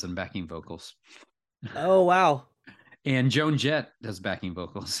 drums, and backing vocals. Oh wow. And Joan Jett does backing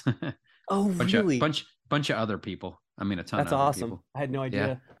vocals. Oh really? Bunch of other people. I mean, a ton That's of other awesome. people. I had no Yeah.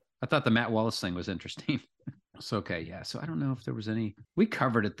 idea. I thought the Matt Wallace thing was interesting. So, okay, yeah. So I don't know if there was any. We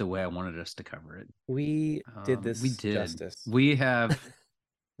covered it the way I wanted us to cover it. We did this We did. justice. We have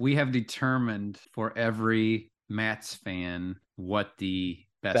determined for every Matt's fan what the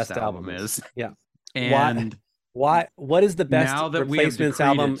best album is. Yeah. And what is the best now that we have Replacements decreed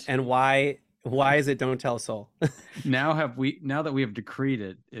album, it- and why is it Don't Tell Soul? now that we have decreed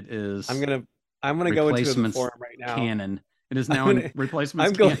it, it is I'm gonna go into the Replacements forum right now. canon. It is I'm now in gonna- Replacements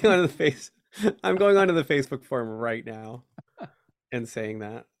I'm going canon. I'm going onto the Facebook forum right now and saying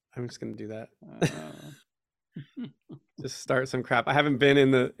that. I'm just gonna do that. Just start some crap. I haven't been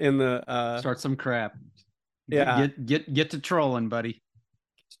in the Start some crap. Yeah. Get to trolling, buddy.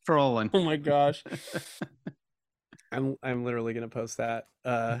 Trolling. Oh my gosh. I'm literally gonna post that.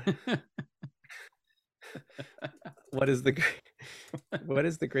 What is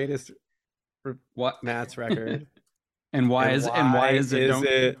the greatest What Matt's record? and why is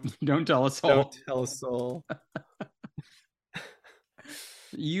it? Don't tell us all. Don't Tell a Soul.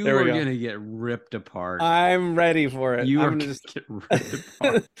 You There we are go. gonna get ripped apart. I'm ready for it. You I'm are gonna gonna just get ripped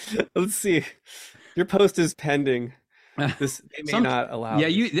apart. let's see. Your post is pending. This they may not allow. Yeah,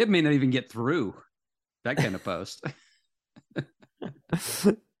 this. it may not even get through that kind of post.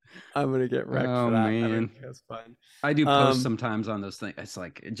 I'm gonna get wrecked Oh, for that. man. That's fun. I do post Um, sometimes on those things. It's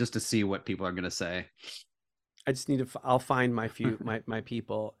like just to see what people are gonna say. I just need to. I'll find my my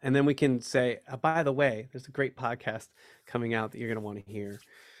people, and then we can say. Oh, by the way, there's a great podcast coming out that you're gonna want to hear.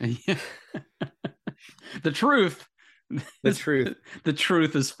 The truth. The truth. The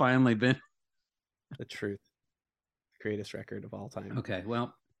truth has finally been. The truth. Greatest record of all time. Okay,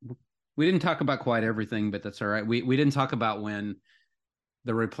 well, we didn't talk about quite everything, but that's all right. We didn't talk about when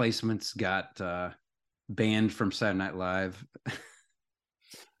the Replacements got banned from Saturday Night Live.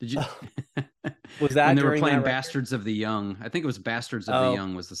 Did you? Was that when they were during playing that record? "Bastards of the Young"? I think it was "Bastards of the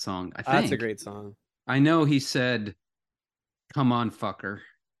Young" was the song. I think That's a great song. I know he said, "Come on, fucker,"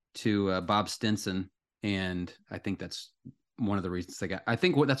 to Bob Stinson, and I think that's one of the reasons they got. I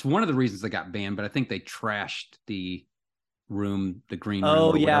think that's one of the reasons they got banned. But I think they trashed the room, the green room. Oh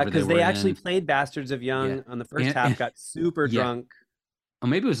or yeah, whatever because were they actually in. played "Bastards of Young" Yeah. on the first And- half. Got super Yeah. drunk. Oh,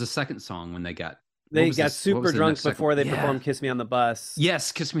 maybe it was the second song when they got. what They was got this- what super was the drunk next second- before they Yeah. performed "Kiss Me on the Bus."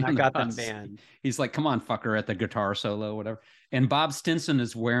 Yes, "Kiss Me I on the got Bus." them banned. He's like, "Come on, fucker," at the guitar solo, whatever. And Bob Stinson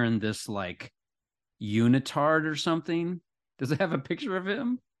is wearing this like unitard or something. Does it have a picture of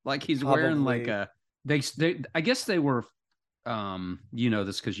him? Like he's wearing like Probably. they I guess they were you know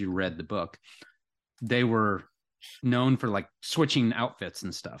this because you read the book. They were known for like switching outfits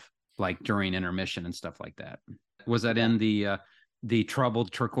and stuff, like during intermission and stuff like that. Was that in the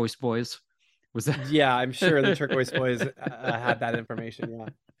Troubled Turquoise Boys? Was that? Yeah, I'm sure the Turquoise Boys had that information. Yeah.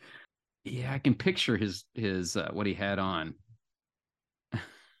 Yeah, I can picture his what he had on.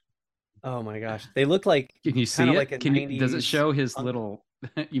 Oh my gosh, they look like. Can you see Kinda it? like a Can you, does it 90s show his punk- little?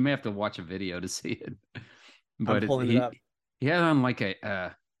 You may have to watch a video to see it. But pulling it he, up. he had on like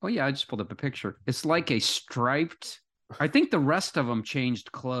a. Oh yeah, I just pulled up a picture. It's like a striped. I think the rest of them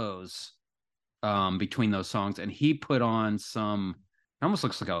changed clothes between those songs, and he put on some. It almost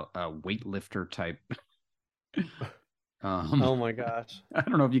looks like a weightlifter type. Oh my gosh. I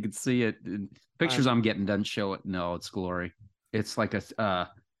don't know if you can see it. Pictures I'm getting doesn't show it in all its glory. It's like a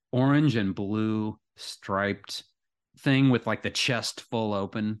orange and blue striped thing with like the chest full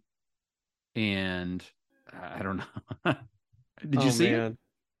open, and I don't know. Did you Oh, see it? man.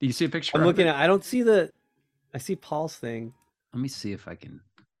 Did you see a picture? I'm of looking it? at. I don't see the. I see Paul's thing. Let me see if I can.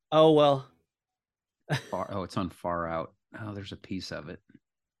 Oh well. Oh, it's on Far Out. Oh, there's a piece of it.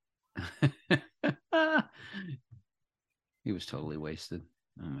 He was totally wasted.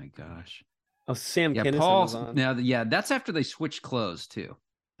 Oh my gosh. Oh, Sam Yeah, Kinison Paul's was on. now. Yeah, that's after they switched clothes too.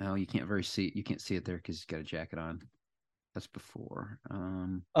 No, you can't see. You can't see it there because he's got a jacket on. That's before.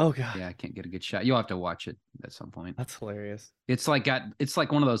 Oh god. Yeah, I can't get a good shot. You'll have to watch it at some point. That's hilarious. It's like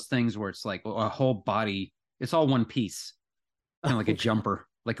one of those things where it's like a whole body. It's all one piece, kind of like a jumper,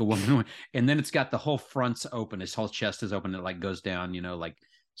 like a woman. And then it's got the whole front's open. His whole chest is open. It like goes down, like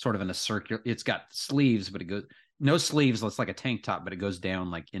sort of in a circular. It's got sleeves, but it goes no sleeves. It's like a tank top, but it goes down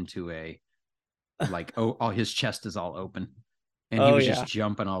like into a like all his chest is all open, and he was just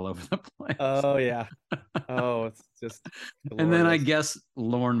jumping all over the place. Oh yeah. Oh, it's just. And then I glorious. guess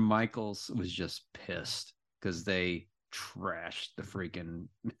Lorne Michaels was just pissed because they trashed the freaking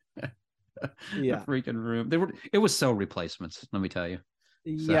the Yeah. freaking room. It was so Replacements, let me tell you.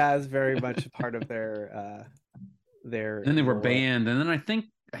 Yeah, it's very much a part of their Then they were lore. banned, and then I think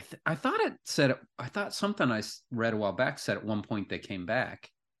I thought it said I thought something I read a while back said at one point they came back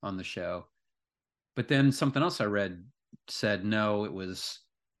on the show, but then something else I read said no, it was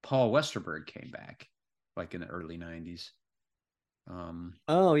Paul Westerberg came back like in the early '90s.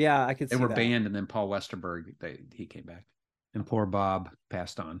 Oh yeah, I could see they were that. banned, and then Paul Westerberg he came back, and poor Bob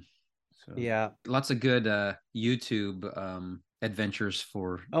passed on. So Yeah. lots of good YouTube adventures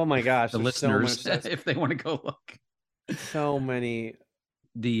for Oh my gosh, the there's so listeners much if they want to go look. So many.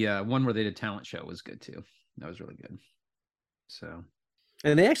 The one where they did talent show was good too. That was really good. So,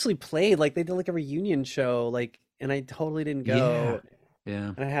 and they actually played like they did like a reunion show, like, and I totally didn't go.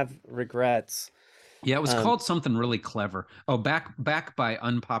 Yeah. And I have regrets. Yeah, it was called something really clever. Oh, back by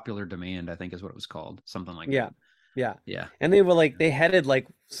unpopular demand, I think is what it was called. Something like that. Yeah. And they were like they headed like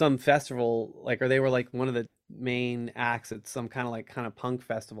some festival, like, or they were like one of the main acts at some kind of punk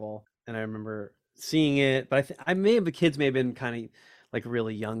festival. And I remember seeing it, but the kids may have been kind of like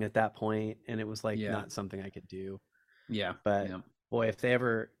really young at that point, and it was like not something I could do. Yeah. But boy, if they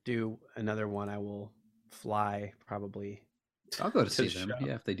ever do another one, I will fly probably. I'll go to see them.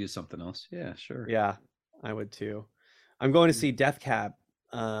 Yeah, if they do something else. Yeah, sure. Yeah, I would too. I'm going to see Death Cab.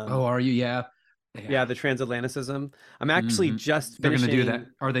 Oh, are you? Yeah. Yeah, the Transatlanticism. I'm actually just They're finishing. going to do that.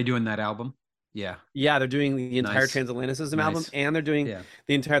 Are they doing that album? Yeah. Yeah, they're doing the entire Transatlanticism album, and they're doing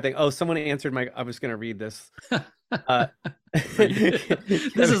the entire thing. Oh, someone answered my. I was going to read this.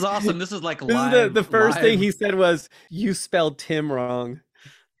 This is awesome. This is like live. This is the first thing he said was, "You spelled Tim wrong."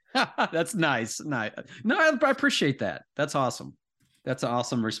 That's nice. Nice. No, I appreciate that. That's awesome. That's an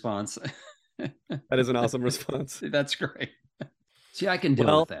awesome response. That is an awesome response. That's great. See, I can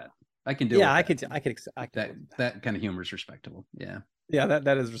deal with that. I can deal with that. I could. That kind of humor is respectable. Yeah. Yeah,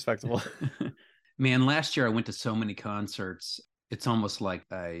 that is respectable. Man, last year I went to so many concerts. It's almost like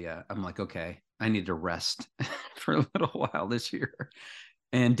I'm like, okay, I need to rest for a little while this year.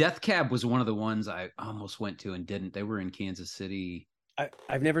 And Death Cab was one of the ones I almost went to and didn't. They were in Kansas City.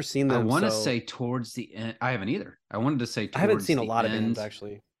 I've never seen them. I want to say towards the end. I haven't either. I wanted to say towards I haven't seen a lot of bands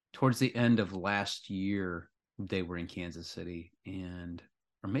actually. Towards the end of last year, they were in Kansas City,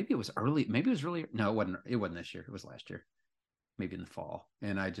 or maybe it was early. Maybe it was really no. It wasn't. It wasn't this year. It was last year. Maybe in the fall.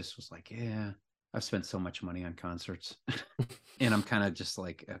 And I just was like, yeah, I've spent so much money on concerts, and I'm kind of just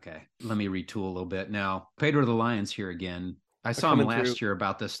like, okay, let me retool a little bit. Now, Pedro the Lion's here again. I saw him last year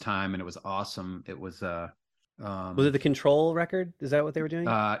about this time, and it was awesome. It was was it the Control record? Is that what they were doing?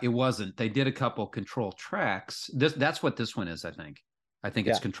 It wasn't. They did a couple Control tracks. That's what this one is, I think. I think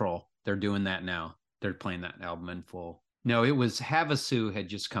it's Control. They're doing that now. They're playing that album in full. No, it was Havasu had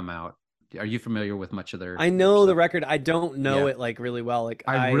just come out. Are you familiar with much of their? I know the record. I don't know it like really well. Like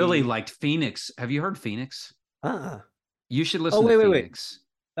I really liked Phoenix. Have you heard Phoenix? You should listen to Phoenix.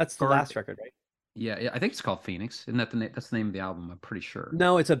 That's the last record, right? Yeah, I think it's called Phoenix. Isn't that that's the name of the album? I'm pretty sure.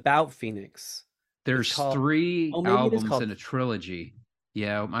 No, it's about Phoenix. There's 3 albums in a trilogy.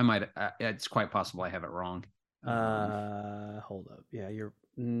 Yeah, I might. It's quite possible I have it wrong. Hold up. Yeah,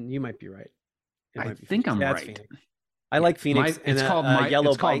 you might be right. I think I'm right. Phoenix. I like Phoenix. It's called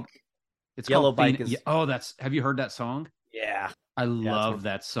Yellow Bike. It's Yellow Bike. Is... Oh, have you heard that song? Yeah, I love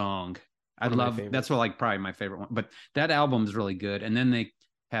that song. That's probably my favorite one. But that album is really good. And then they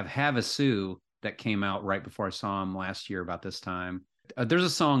have Havasu that came out right before I saw him last year about this time. There's a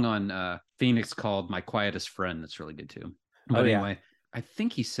song on Phoenix called "My Quietest Friend" that's really good too. But anyway, I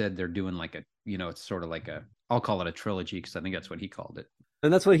think he said they're doing like it's sort of like I'll call it a trilogy because I think that's what he called it.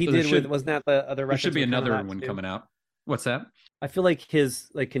 And that's what he did with, wasn't that the other record? There should be another one coming out. What's that? I feel like his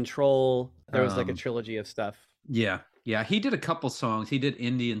Control, there was like a trilogy of stuff. Yeah. He did a couple songs. He did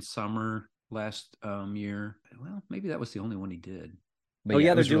Indian Summer last year. Well, maybe that was the only one he did. But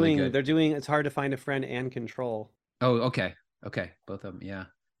they're doing It's Hard to Find a Friend and Control. Oh, okay. Both of them. Yeah. I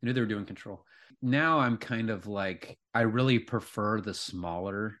knew they were doing Control. Now I'm kind of like, I really prefer the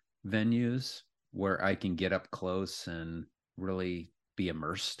smaller venues where I can get up close and really be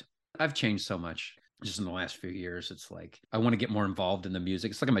immersed. I've changed so much just in the last few years. It's like, I want to get more involved in the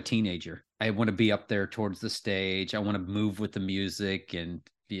music. It's like I'm a teenager. I want to be up there towards the stage. I want to move with the music and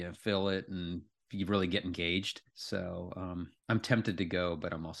feel it and really get engaged. So I'm tempted to go,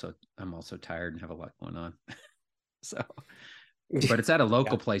 but I'm also tired and have a lot going on. So, but it's at a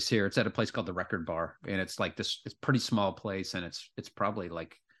local place here. It's at a place called the Record Bar, and it's like this. It's a pretty small place, and it's probably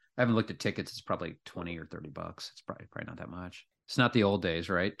like, I haven't looked at tickets. It's probably $20 or $30. It's probably not that much. It's not the old days,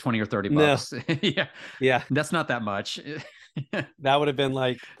 right? $20 or $30. No. Yeah. That's not that much. That would have been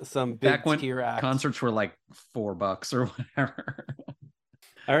like some big back when tier act. Concerts were like $4 or whatever.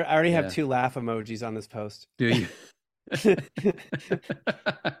 I already have 2 laugh emojis on this post. Do you?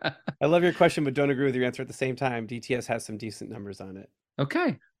 I love your question, but don't agree with your answer at the same time. DTS has some decent numbers on it.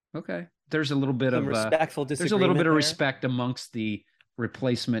 Okay. There's a little bit Some of respectful there's a disagreement little bit of there. respect amongst the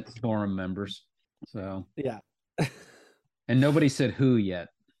replacement forum members. So Yeah. and nobody said who yet,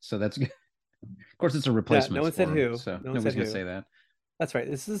 so that's good. Of course, it's a replacement. no one said forum, who. so No one nobody's said gonna who. say that. That's right.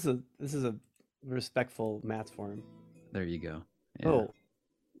 This is a respectful Matt's forum. There you go. Yeah. Oh,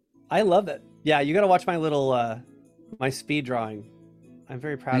 I love it. Yeah, you got to watch my little my speed drawing. I'm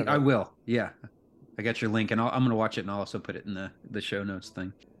very proud of it. I will. Yeah, I got your link, and I'm gonna watch it, and I'll also put it in the show notes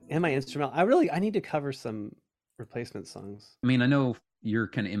thing. And my instrumental. I need to cover some replacement songs. I mean, I know you're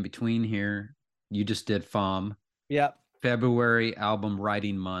kind of in between here. You just did FOM. Yep. February album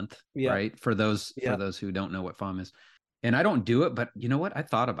writing month, right? For those who don't know what FOM is. And I don't do it, but you know what? I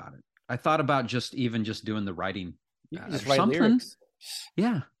thought about it. I thought about just doing the writing. Just write something. Lyrics.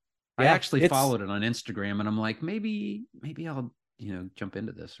 Yeah. I actually followed it on Instagram, and I'm like, maybe I'll jump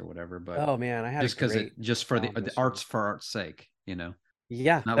into this or whatever. But oh man, I had just because just for the art's for art's sake,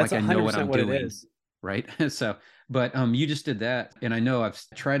 Yeah, not that's like I know what I'm doing, it is. right? So, but you just did that, and I know I've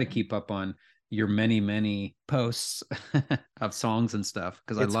tried to keep up on your many posts of songs and stuff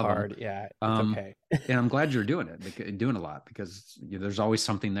because I love hard. them. Yeah, it's okay. And I'm glad you're doing it, doing a lot, because there's always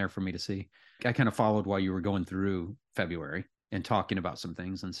something there for me to see. I kind of followed while you were going through February and talking about some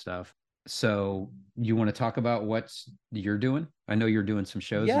things and stuff. So you want to talk about what you're doing? I know you're doing some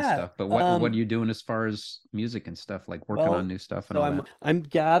shows and stuff, but what are you doing as far as music and stuff, like working on new stuff and all that? I'm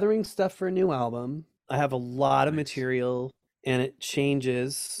gathering stuff for a new album. I have a lot of material, and it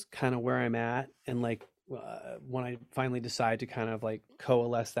changes kind of where I'm at. And like when I finally decide to kind of like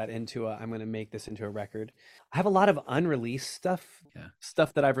coalesce that into I'm going to make this into a record. I have a lot of unreleased stuff,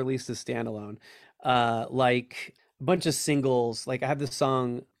 stuff that I've released as standalone, like a bunch of singles. Like I have this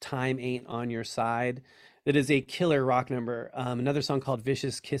song "Time Ain't on Your Side" that is a killer rock number. Another song called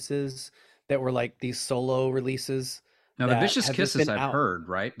 "Vicious Kisses" that were like these solo releases. Now the Vicious Kisses I've heard,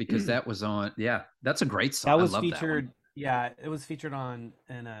 right? Because that was on. Yeah, that's a great song. That was I love featured. That one. Yeah, it was featured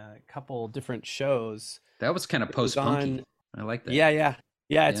in a couple different shows. That was kind of post-punky. I like that. Yeah.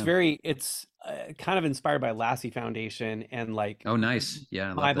 It's kind of inspired by Lassie Foundation and like nice.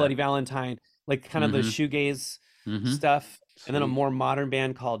 Yeah, My Bloody Valentine, like kind of the shoegaze stuff, and then a more modern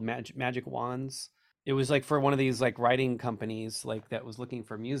band called Magic Wands. It was like for one of these like writing companies like that was looking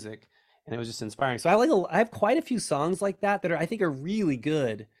for music, and it was just inspiring. So I have quite a few songs like that I think are really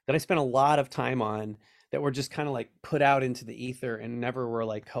good, that I spent a lot of time on, that were just kind of like put out into the ether and never were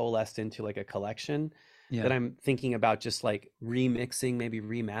like coalesced into like a collection. That I'm thinking about just like remixing, maybe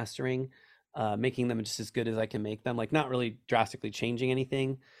remastering, making them just as good as I can make them, like not really drastically changing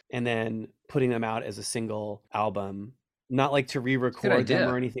anything, and then putting them out as a single album, not like to re-record them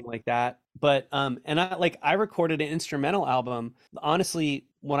or anything like that. But and I recorded an instrumental album. Honestly,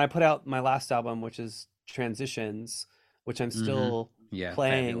 when I put out my last album, which is Transitions, which I'm still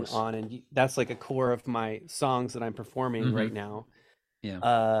playing on, and that's like a core of my songs that I'm performing right now.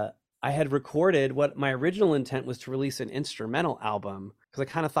 I had recorded what my original intent was to release an instrumental album, because I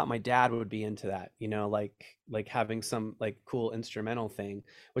kind of thought my dad would be into that, like having some like cool instrumental thing,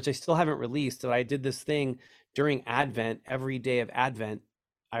 which I still haven't released. But I did this thing during Advent. Every day of Advent,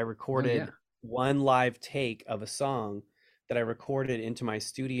 I recorded one live take of a song that I recorded into my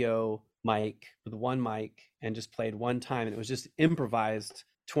studio mic with one mic and just played one time, and it was just improvised,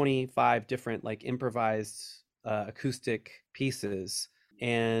 25 different like improvised acoustic pieces.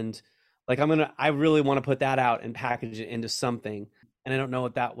 And like I really want to put that out and package it into something, and I don't know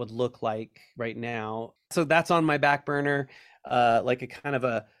what that would look like right now. So that's on my back burner, like a kind of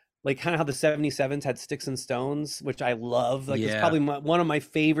how the 77s had Sticks and Stones, which I love. Like it's probably one of my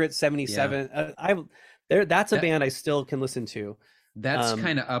favorite 77. That's a band I still can listen to. That's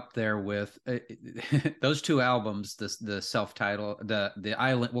kind of up there with those two albums, the self-titled, the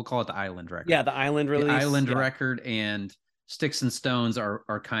Island, we'll call it the Island record. Yeah, the Island release. The Island record and Sticks and Stones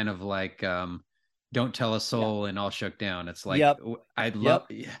are kind of like Don't Tell a Soul and All Shook Down. It's like I'd love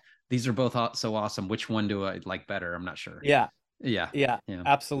these are both so awesome. Which one do I like better? I'm not sure. Yeah,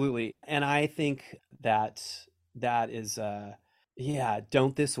 absolutely. And I think that is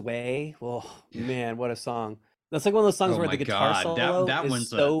Don't This Way. Oh man, what a song. That's like one of those songs where the guitar solo that is one's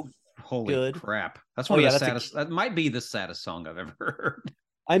so holy good. Crap. That's one of the saddest. That might be the saddest song I've ever heard.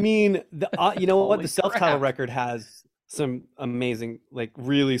 I mean, you know what? The self-titled record has some amazing, like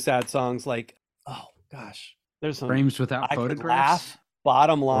really sad songs. Like, oh gosh, there's some Frames Without Photographs. Could laugh,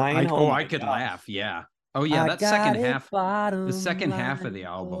 Bottom Line. I could laugh. Yeah. Oh yeah, that second half. The second half of the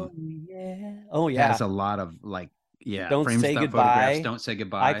album. Oh yeah. Has a lot of like Don't Frames Say Without Goodbye. Photographs. Don't Say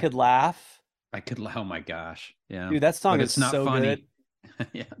Goodbye. I Could Laugh. Oh my gosh. Yeah. Dude, that song But is it's not so funny. good.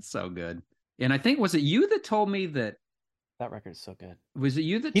 Yeah, it's so good. And I think, was it you that told me that, That record is so good. was it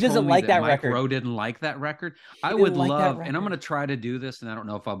you that He told doesn't me like that Mike record. Rowe didn't like that record? I didn't would like that love, and I'm record. going to try to do this, and I don't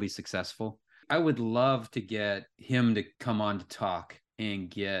know if I'll be successful. I would love to get him to come on to talk, and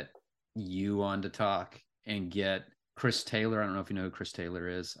get you on to talk, and get Chris Taylor. I don't know if you know who Chris Taylor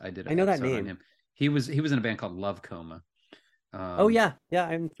is. I know that name. Him. He was in a band called Love Coma. Oh yeah,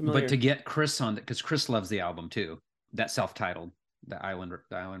 I'm familiar. But to get Chris on that, because Chris loves the album too, that self-titled, the Island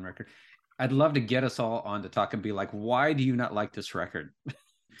record. I'd love to get us all on to talk and be like, why do you not like this record?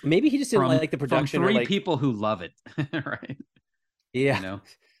 Maybe he just didn't like the production. From three or like... people who love it, right? Yeah. You know?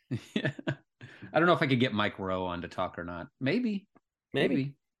 Yeah. I don't know if I could get Mike Rowe on to talk or not. Maybe.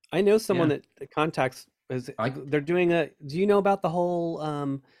 I know someone that contacts. They're doing do you know about the whole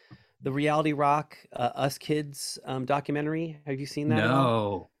the Reality Rock Us Kids documentary? Have you seen that?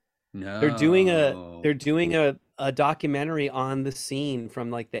 No. They're doing a documentary on the scene from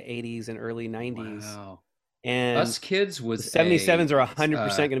like the 80s and early 90s. Wow. And Us Kids was the 77s are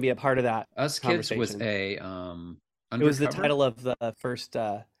 100% going to be a part of that. Us Kids was it Undercover? was the title of the first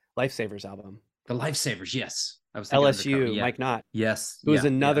Lifesavers album. The Lifesavers, yes. I was LSU, yeah. Mike Knott. Yes. It was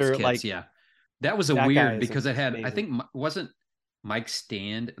another Kids, like that was weird because it had, amazing. I think, wasn't Mike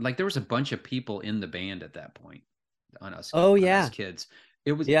Stand, like there was a bunch of people in the band at that point on Us. Oh on yeah, Us Kids.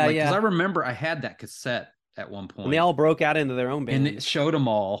 It was because I remember I had that cassette at one point, and they all broke out into their own band, and it showed them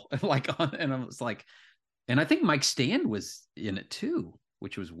all and I was like, and I think Mike Stand was in it too,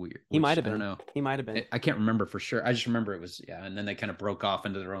 which was weird. He might have been. I don't know. He might have been. I can't remember for sure. I just remember it was and then they kind of broke off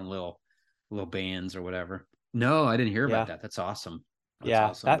into their own little bands or whatever. No, I didn't hear about that. That's awesome.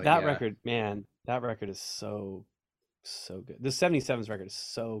 That's awesome. That record, man, that record is so good. The 77s record is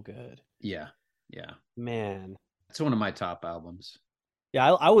so good. Yeah, man, it's one of my top albums.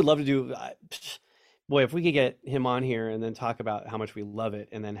 Yeah, I would love to do. Boy, if we could get him on here and then talk about how much we love it,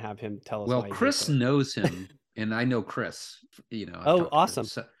 and then have him tell us. Well, Chris knows him, and I know Chris. You know. Awesome.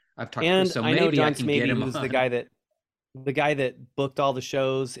 I've talked and to him, so I know maybe John I can get him was on. the guy that booked all the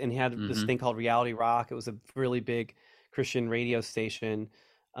shows and had this thing called Reality Rock. It was a really big Christian radio station.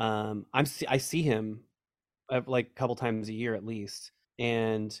 I see him like a couple times a year at least,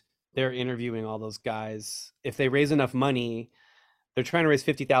 and they're interviewing all those guys. If they raise enough money, they're trying to raise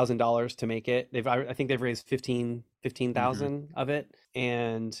 $50,000 to make it. I think they've raised 15,000 of it.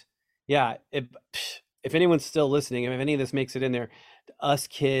 And yeah, if anyone's still listening, if any of this makes it in there, Us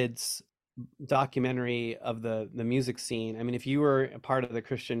Kids documentary of the music scene. I mean, if you were a part of the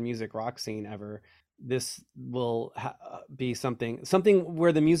Christian music rock scene ever, this will be something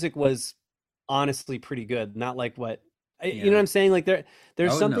where the music was honestly pretty good, not like what you know what I'm saying. Like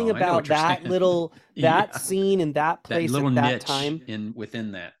there's something about that little that scene and that place that at that time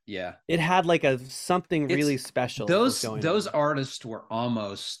within that. Yeah, it had like something really special. Those artists were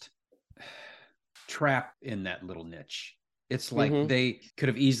almost trapped in that little niche. It's like they could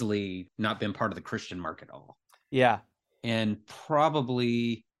have easily not been part of the Christian market at all. Yeah. And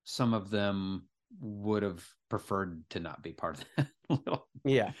probably some of them would have preferred to not be part of that little,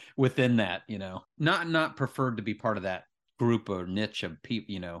 within that, you know, not preferred to be part of that group or niche of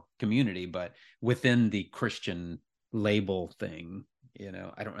people, you know, community, but within the Christian label thing, you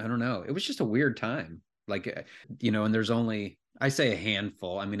know, I don't know. It was just a weird time. Like, you know, and there's only, I say a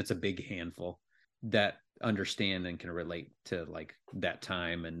handful. I mean, it's a big handful that understand and can relate to like that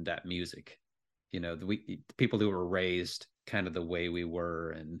time and that music. You know, the people who were raised kind of the way we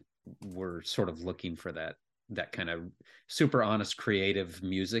were and were sort of looking for that kind of super honest, creative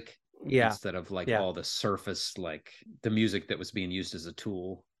music. Instead of like all the surface, like the music that was being used as a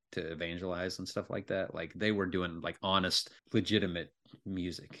tool to evangelize and stuff like that. Like they were doing like honest, legitimate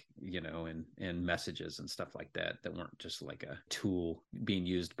music, you know, and messages and stuff like that weren't just like a tool being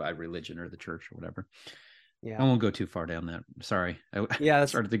used by religion or the church or whatever. Yeah, I won't go too far down that. Sorry. I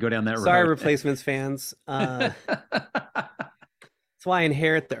started to go down that road. Sorry, Replacements fans. That's why I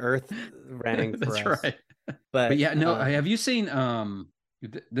inherit the earth rang for That's us. Right. But yeah, no. Have you seen?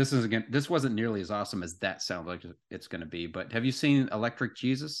 This wasn't nearly as awesome as that sounds like it's going to be. But have you seen Electric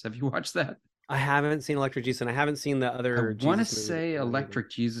Jesus? Have you watched that? I haven't seen Electric Jesus, and I haven't seen the other. I want to say Electric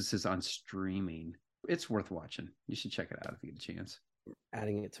Jesus is on streaming. It's worth watching. You should check it out if you get a chance.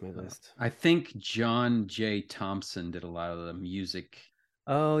 Adding it to my list. I think John J. Thompson did a lot of the music.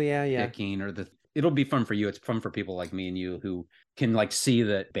 Oh yeah. Picking or it'll be fun for you. It's fun for people like me and you who can like see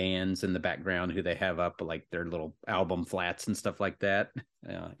the bands in the background who they have up, like their little album flats and stuff like that.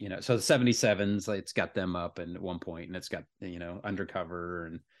 You know, so the 77s, it's got them up and at one point, and it's got, you know,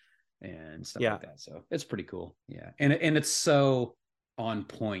 Undercover and stuff like that. So it's pretty cool. Yeah. And it's so on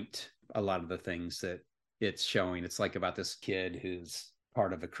point a lot of the things that it's showing. It's like about this kid who's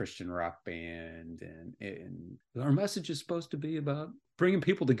part of a Christian rock band, and our message is supposed to be about bringing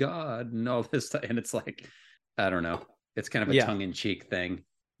people to God and all this stuff. And it's like, I don't know. It's kind of a tongue-in-cheek thing.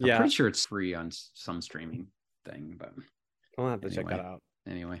 I'm pretty sure it's free on some streaming thing, but I'll have to check that out.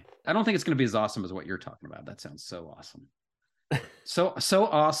 Anyway, I don't think it's going to be as awesome as what you're talking about. That sounds so awesome. So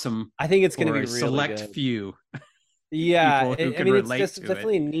awesome. I think it's going to be a really select good. few. Yeah, it's just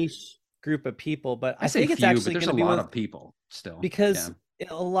definitely a niche group of people, but I say think it's few, actually but there's going to a be lot of people still, because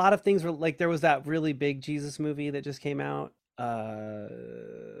a lot of things were like, there was that really big Jesus movie that just came out.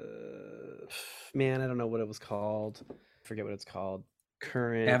 Man, I don't know what it was called. I forget what it's called.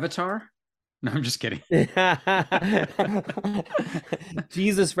 Current Avatar. No, I'm just kidding.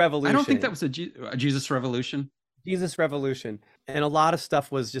 Jesus Revolution. I don't think that was a Jesus Revolution. Jesus Revolution. And a lot of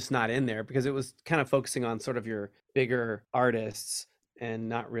stuff was just not in there because it was kind of focusing on sort of your bigger artists and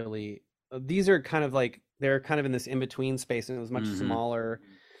not really. These are kind of like, they're kind of in this in-between space, and it was much smaller.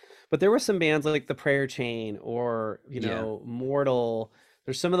 But there were some bands like The Prayer Chain or, you know, Mortal.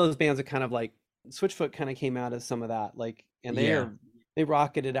 There's some of those bands that kind of like, Switchfoot kind of came out as some of that, like, and they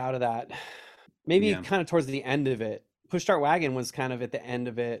rocketed out of that. Maybe kind of towards the end of it. Push Start Wagon was kind of at the end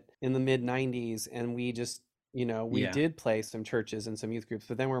of it in the mid 90s. And we just, you know, we did play some churches and some youth groups,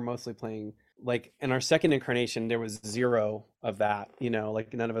 but then we're mostly playing, like, in our second incarnation, there was zero of that, you know,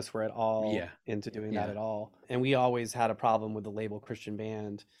 like none of us were at all into doing that at all. And we always had a problem with the label Christian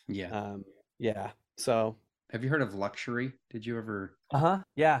band. So have you heard of Luxury? Did you ever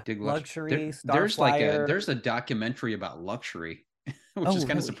dig Luxury? There's a documentary about Luxury, which is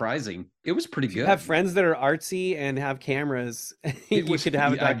kind of surprising. It was pretty good. You have friends that are artsy and have cameras. You could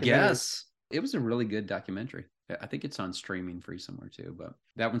have a documentary. I guess it was a really good documentary. I think it's on streaming free somewhere too, but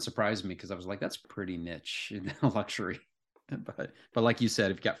that one surprised me because I was like, that's pretty niche in Luxury. But like you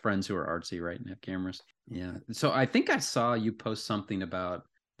said, if you've got friends who are artsy, right, and have cameras. Yeah. So I think I saw you post something about,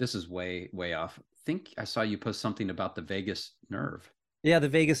 this is way off. I think I saw you post something about the Vegas Nerve. Yeah, the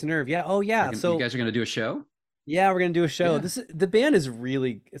Vegas Nerve. Yeah. Oh yeah. So you guys are going to do a show? Yeah, we're going to do a show. The band is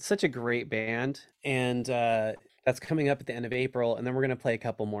it's such a great band. And that's coming up at the end of April. And then we're going to play a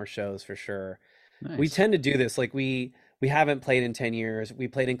couple more shows for sure. Nice. We tend to do this. Like we haven't played in 10 years. We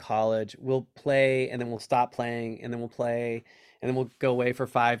played in college. We'll play and then we'll stop playing and then we'll play and then we'll go away for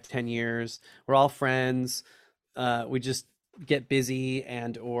 5-10 years. We're all friends. We just get busy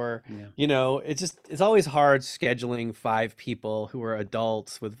or you know, it's always hard scheduling 5 people who are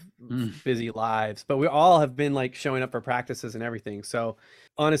adults with busy lives, but we all have been like showing up for practices and everything. So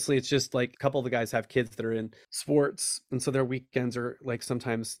honestly, it's just like a couple of the guys have kids that are in sports, and so their weekends are like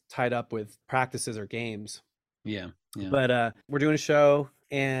sometimes tied up with practices or games. But we're doing a show,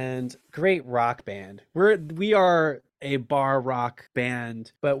 and great rock band. We are a bar rock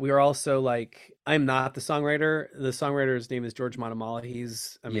band, but we are also like, I'm not the songwriter. The songwriter's name is George Matamala.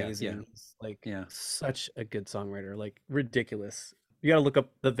 He's amazing. He's like such a good songwriter, like ridiculous. You got to look up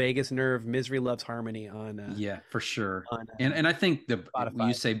the Vegas Nerve, Misery Loves Harmony on for sure. And I think when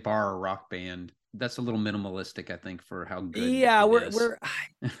you say bar or rock band, that's a little minimalistic, I think, for how good we're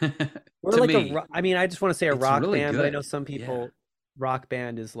like I mean, I just want to say a rock really band, but I know some people rock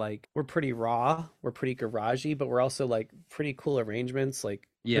band is like, we're pretty raw, we're pretty garagey, but we're also like pretty cool arrangements. Like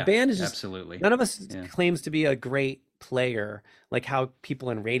the band is just absolutely, none of us claims to be a great player, like how people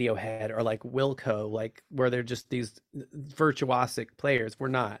in Radiohead or like Wilco, like where they're just these virtuosic players. We're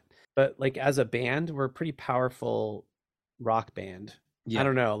not, but like as a band, we're a pretty powerful rock band. I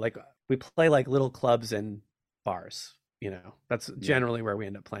don't know, like we play like little clubs and bars, you know, that's generally where we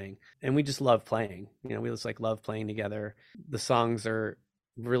end up playing, and we just love playing, you know, we just like love playing together. The songs are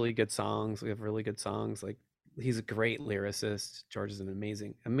really good songs. We have really good songs. Like, he's a great lyricist. George is an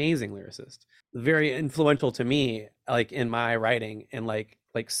amazing lyricist, very influential to me, like in my writing, and like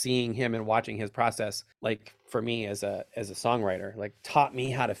seeing him and watching his process, like for me as a songwriter, like taught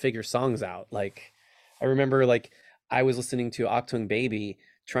me how to figure songs out. Like I remember like I was listening to Achtung Baby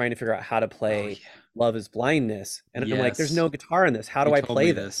trying to figure out how to play Love Is Blindness, and I'm like, there's no guitar in this, how do I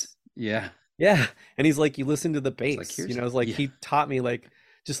play this? And he's like, you listen to the bass, like, you know, it's like he taught me like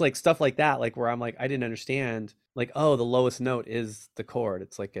just like stuff like that, like where I'm like, I didn't understand, like, oh, the lowest note is the chord,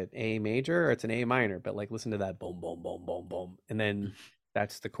 it's like an A major or it's an A minor, but like listen to that boom boom boom boom boom, and then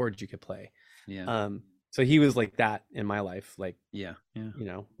that's the chords you could play. So he was like that in my life, like you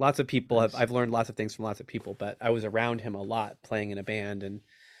know, lots of people I've learned lots of things from lots of people, but I was around him a lot playing in a band and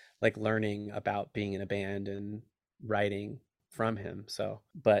like learning about being in a band and writing from him. So,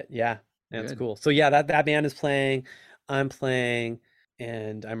 but that's cool. So that band is playing, I'm playing,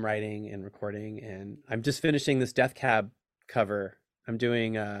 and I'm writing and recording, and I'm just finishing this Death Cab cover I'm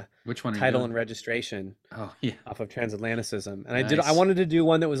doing Which one are you Title doing? and Registration. Oh, yeah. Off of Transatlanticism. And Nice. I wanted to do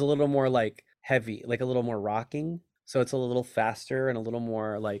one that was a little more like heavy, like a little more rocking. So it's a little faster and a little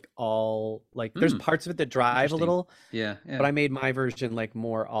more like all like there's parts of it that drive a Interesting. little. Yeah. But I made my version like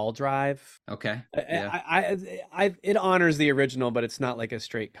more all drive. Okay. Yeah. I it honors the original, but it's not like a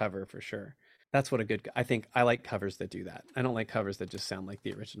straight cover for sure. That's what I think I like covers that do that. I don't like covers that just sound like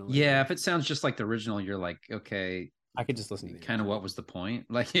the original. Yeah, if it sounds just like the original, you're like, okay, I could just listen to kind of what was the point?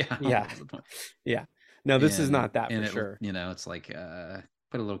 Like, yeah. Yeah. What was the point? Yeah. No, this is not that for sure. You know, it's like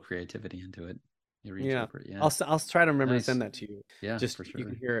put a little creativity into it. You Yeah. reinterpret. Yeah. I'll try to remember to Nice. send that to you. Yeah, Just for sure. you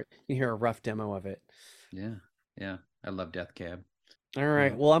can hear a rough demo of it. Yeah. Yeah. I love Death Cab. All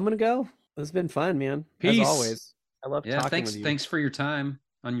right. Yeah. Well, I'm gonna go. It's been fun, man. Peace. As always. I love Yeah, talking with you. thanks for your time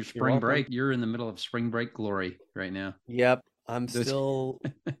on your spring welcome. break. You're in the middle of spring break glory right now. Yep. I'm Those-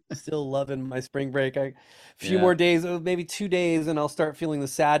 still loving my spring break. A few Yeah. more days, maybe 2 days, and I'll start feeling the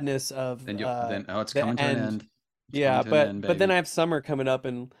sadness of Then it's the coming to an end. It's Yeah, coming to an end, but then baby. I have summer coming up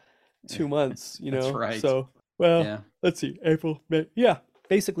in 2 months, you know. That's right. So well, Yeah. let's see, April, May. Yeah,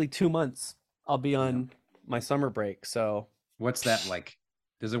 basically 2 months. I'll be on my summer break. So What's that like?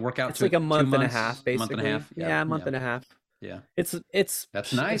 Does it work out it's to like a 2 month and a months? half, basically. Month and a half? Yeah, a month and a half. Yeah. It's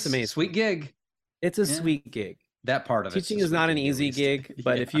That's nice. It's amazing. Sweet gig. It's a Yeah. sweet gig. That part of it. Teaching is not an easy gig,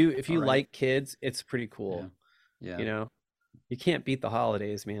 but if you all right. like kids, it's pretty cool. Yeah. You know, you can't beat the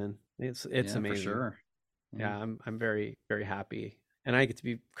holidays, man. It's Yeah, amazing. for sure. Yeah, I'm very, very happy, and I get to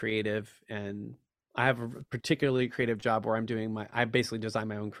be creative, and I have a particularly creative job where I basically design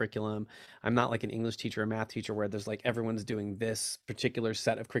my own curriculum. I'm not like an English teacher or math teacher where there's like everyone's doing this particular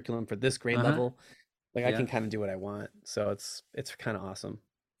set of curriculum for this grade level. Like I Yeah. can kind of do what I want, so it's kind of awesome.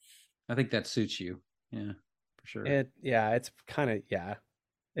 I think that suits you. Yeah, for sure. It's kind of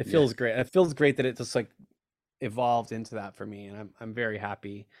It feels great. It feels great that it just like evolved into that for me, and I'm very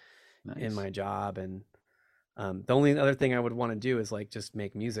happy in Nice. my job. And the only other thing I would want to do is like just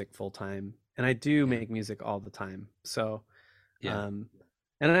make music full time, and I do make music all the time. So, Yeah.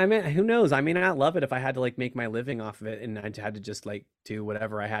 and I mean, who knows? I may not love it if I had to like make my living off of it, and I had to just like do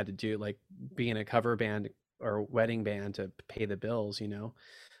whatever I had to do, like be in a cover band or wedding band to pay the bills. You know,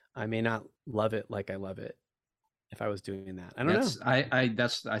 I may not love it like I love it if I was doing that. I don't know.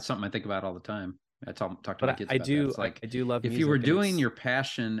 That's something I think about all the time. I talk to But my kids I about do- that. It's like I do love if you were music, and doing it's- your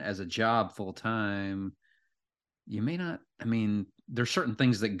passion as a job full time, you may not. I mean, there's certain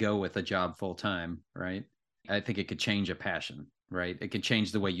things that go with a job full time, right? I think it could change a passion, right? It could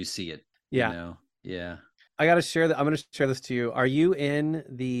change the way you see it. Yeah. You know? Yeah. I got to share that. I'm going to share this to you. Are you in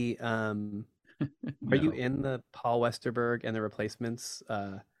the Are you No. in the Paul Westerberg and the Replacements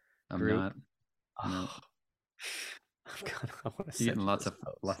I'm group? not. No. I want to You're getting lots of.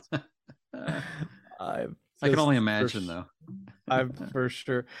 I I'm can only just for imagine, sh- though. I'm for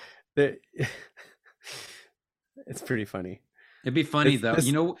sure that it's pretty funny. It'd be funny It's- though. this-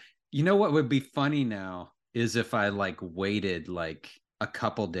 You know what would be funny now is if I like waited like a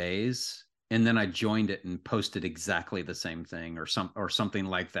couple days and then I joined it and posted exactly the same thing or something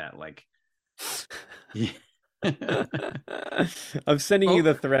like that. Like, yeah. I'm sending you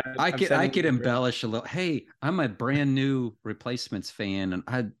the thread. I I'm could sending you the thread. embellish a little. Hey, I'm a brand new Replacements fan,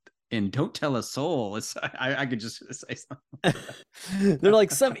 and don't tell a soul. It's I could just say something. They're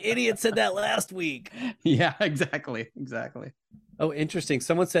like, some idiot said that last week. Yeah, exactly. Oh, interesting.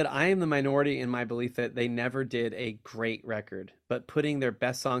 Someone said, I am the minority in my belief that they never did a great record, but putting their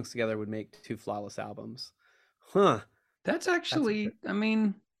best songs together would make 2 flawless albums. Huh. That's actually, I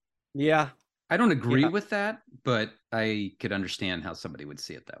mean, Yeah. I don't agree Yeah. with that, but I could understand how somebody would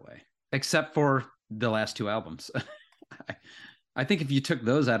see it that way, except for the last 2 albums. I think if you took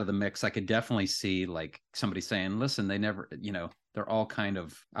those out of the mix, I could definitely see like somebody saying, listen, they never, they're all kind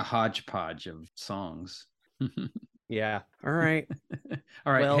of a hodgepodge of songs. Yeah. All right.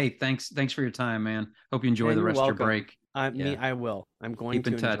 All right. Well- Hey, thanks for your time, man. Hope you enjoy Yeah, the you're rest of your welcome. break. Me, Yeah. I will. I'm going Keep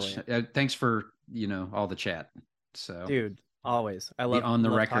to in touch. enjoy it. Thanks for, all the chat. So Dude, always. I the love on the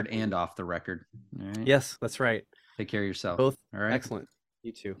love record talking to and you. off the record. All right. Yes, that's right. Take care of yourself. Both All right. excellent.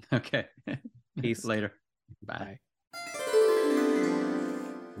 You too. Okay. Peace. Later. Bye.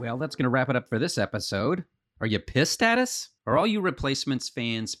 Well, that's going to wrap it up for this episode. Are you pissed at us? Are all you Replacements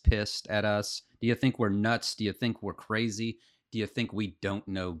fans pissed at us? Do you think we're nuts? Do you think we're crazy? Do you think we don't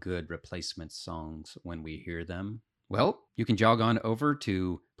know good Replacements songs when we hear them? Well, you can jog on over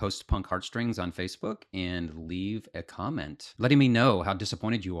to Post Punk Heartstrings on Facebook and leave a comment letting me know how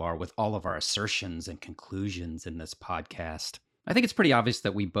disappointed you are with all of our assertions and conclusions in this podcast. I think it's pretty obvious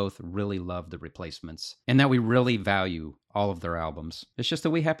that we both really love the Replacements and that we really value all of their albums. It's just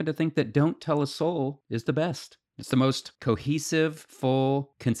that we happen to think that Don't Tell a Soul is the best. It's the most cohesive,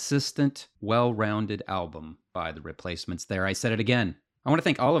 full, consistent, well-rounded album by The Replacements. There, I said it again. I want to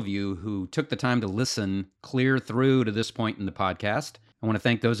thank all of you who took the time to listen clear through to this point in the podcast. I want to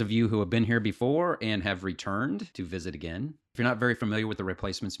thank those of you who have been here before and have returned to visit again. If you're not very familiar with The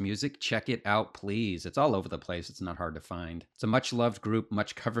Replacements music, check it out, please. It's all over the place. It's not hard to find. It's a much-loved group,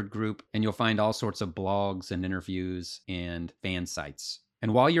 much-covered group, and you'll find all sorts of blogs and interviews and fan sites.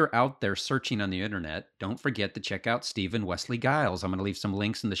 And while you're out there searching on the internet, don't forget to check out Stephen Wesley Giles. I'm going to leave some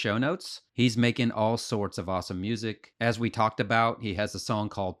links in the show notes. He's making all sorts of awesome music. As we talked about, he has a song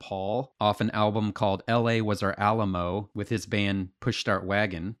called Paul, off an album called L.A. Was Our Alamo with his band Push Start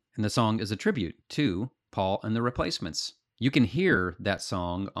Wagon. And the song is a tribute to Paul and the Replacements. You can hear that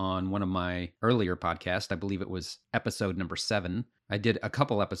song on one of my earlier podcasts. I believe it was episode number 7. I did a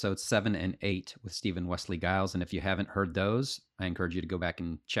couple episodes, 7 and 8, with Stephen Wesley Giles, and if you haven't heard those, I encourage you to go back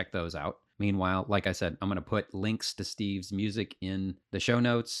and check those out. Meanwhile, like I said, I'm going to put links to Steve's music in the show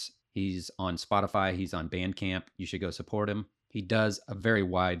notes. He's on Spotify. He's on Bandcamp. You should go support him. He does a very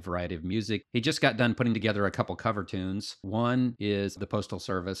wide variety of music. He just got done putting together a couple cover tunes. One is The Postal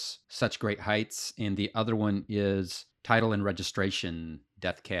Service, Such Great Heights, and the other one is Title and Registration,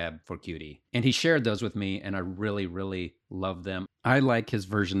 Death Cab for Cutie. And he shared those with me, and I really, really love them. I like his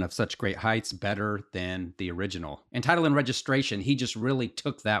version of Such Great Heights better than the original. And Title and Registration, he just really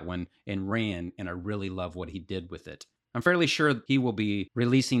took that one and ran, and I really love what he did with it. I'm fairly sure he will be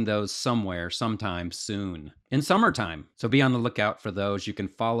releasing those somewhere, sometime soon, in summertime. So be on the lookout for those. You can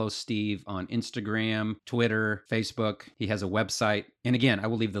follow Steve on Instagram, Twitter, Facebook. He has a website. And again, I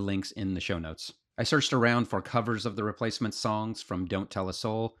will leave the links in the show notes. I searched around for covers of the Replacements songs from Don't Tell a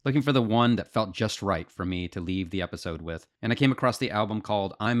Soul, looking for the one that felt just right for me to leave the episode with. And I came across the album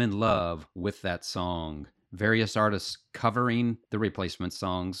called I'm in Love with That Song. Various artists covering the Replacements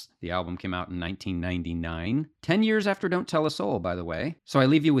songs. The album came out in 1999, 10 years after Don't Tell a Soul, by the way. So I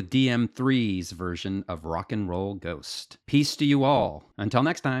leave you with DM3's version of Rock and Roll Ghost. Peace to you all. Until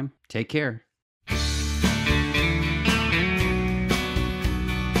next time, take care.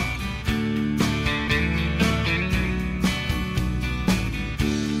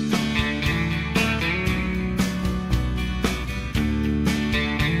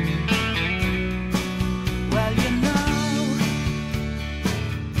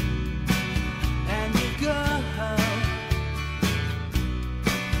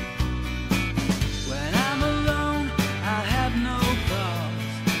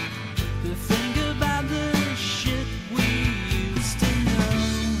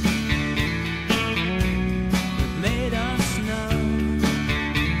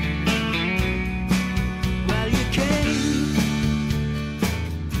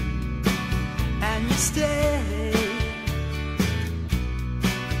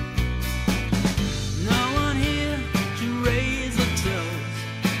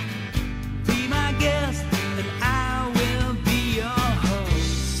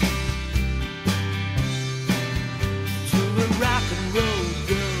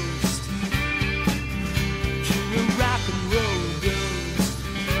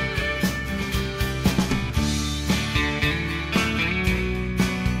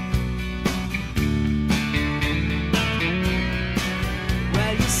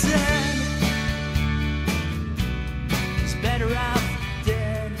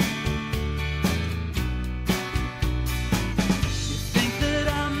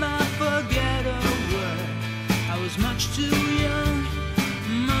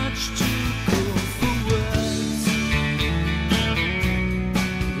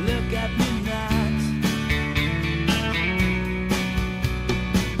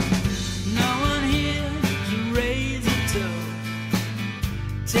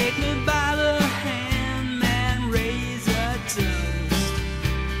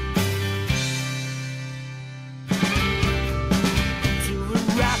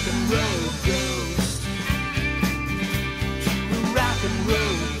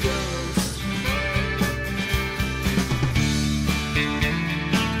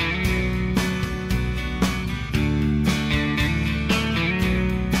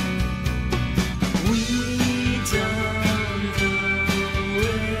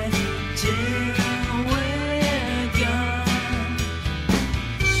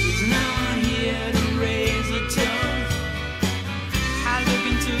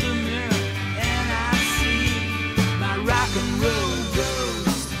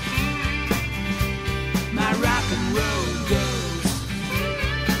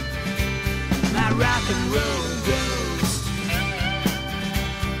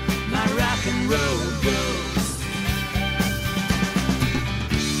 rock and roll ghost.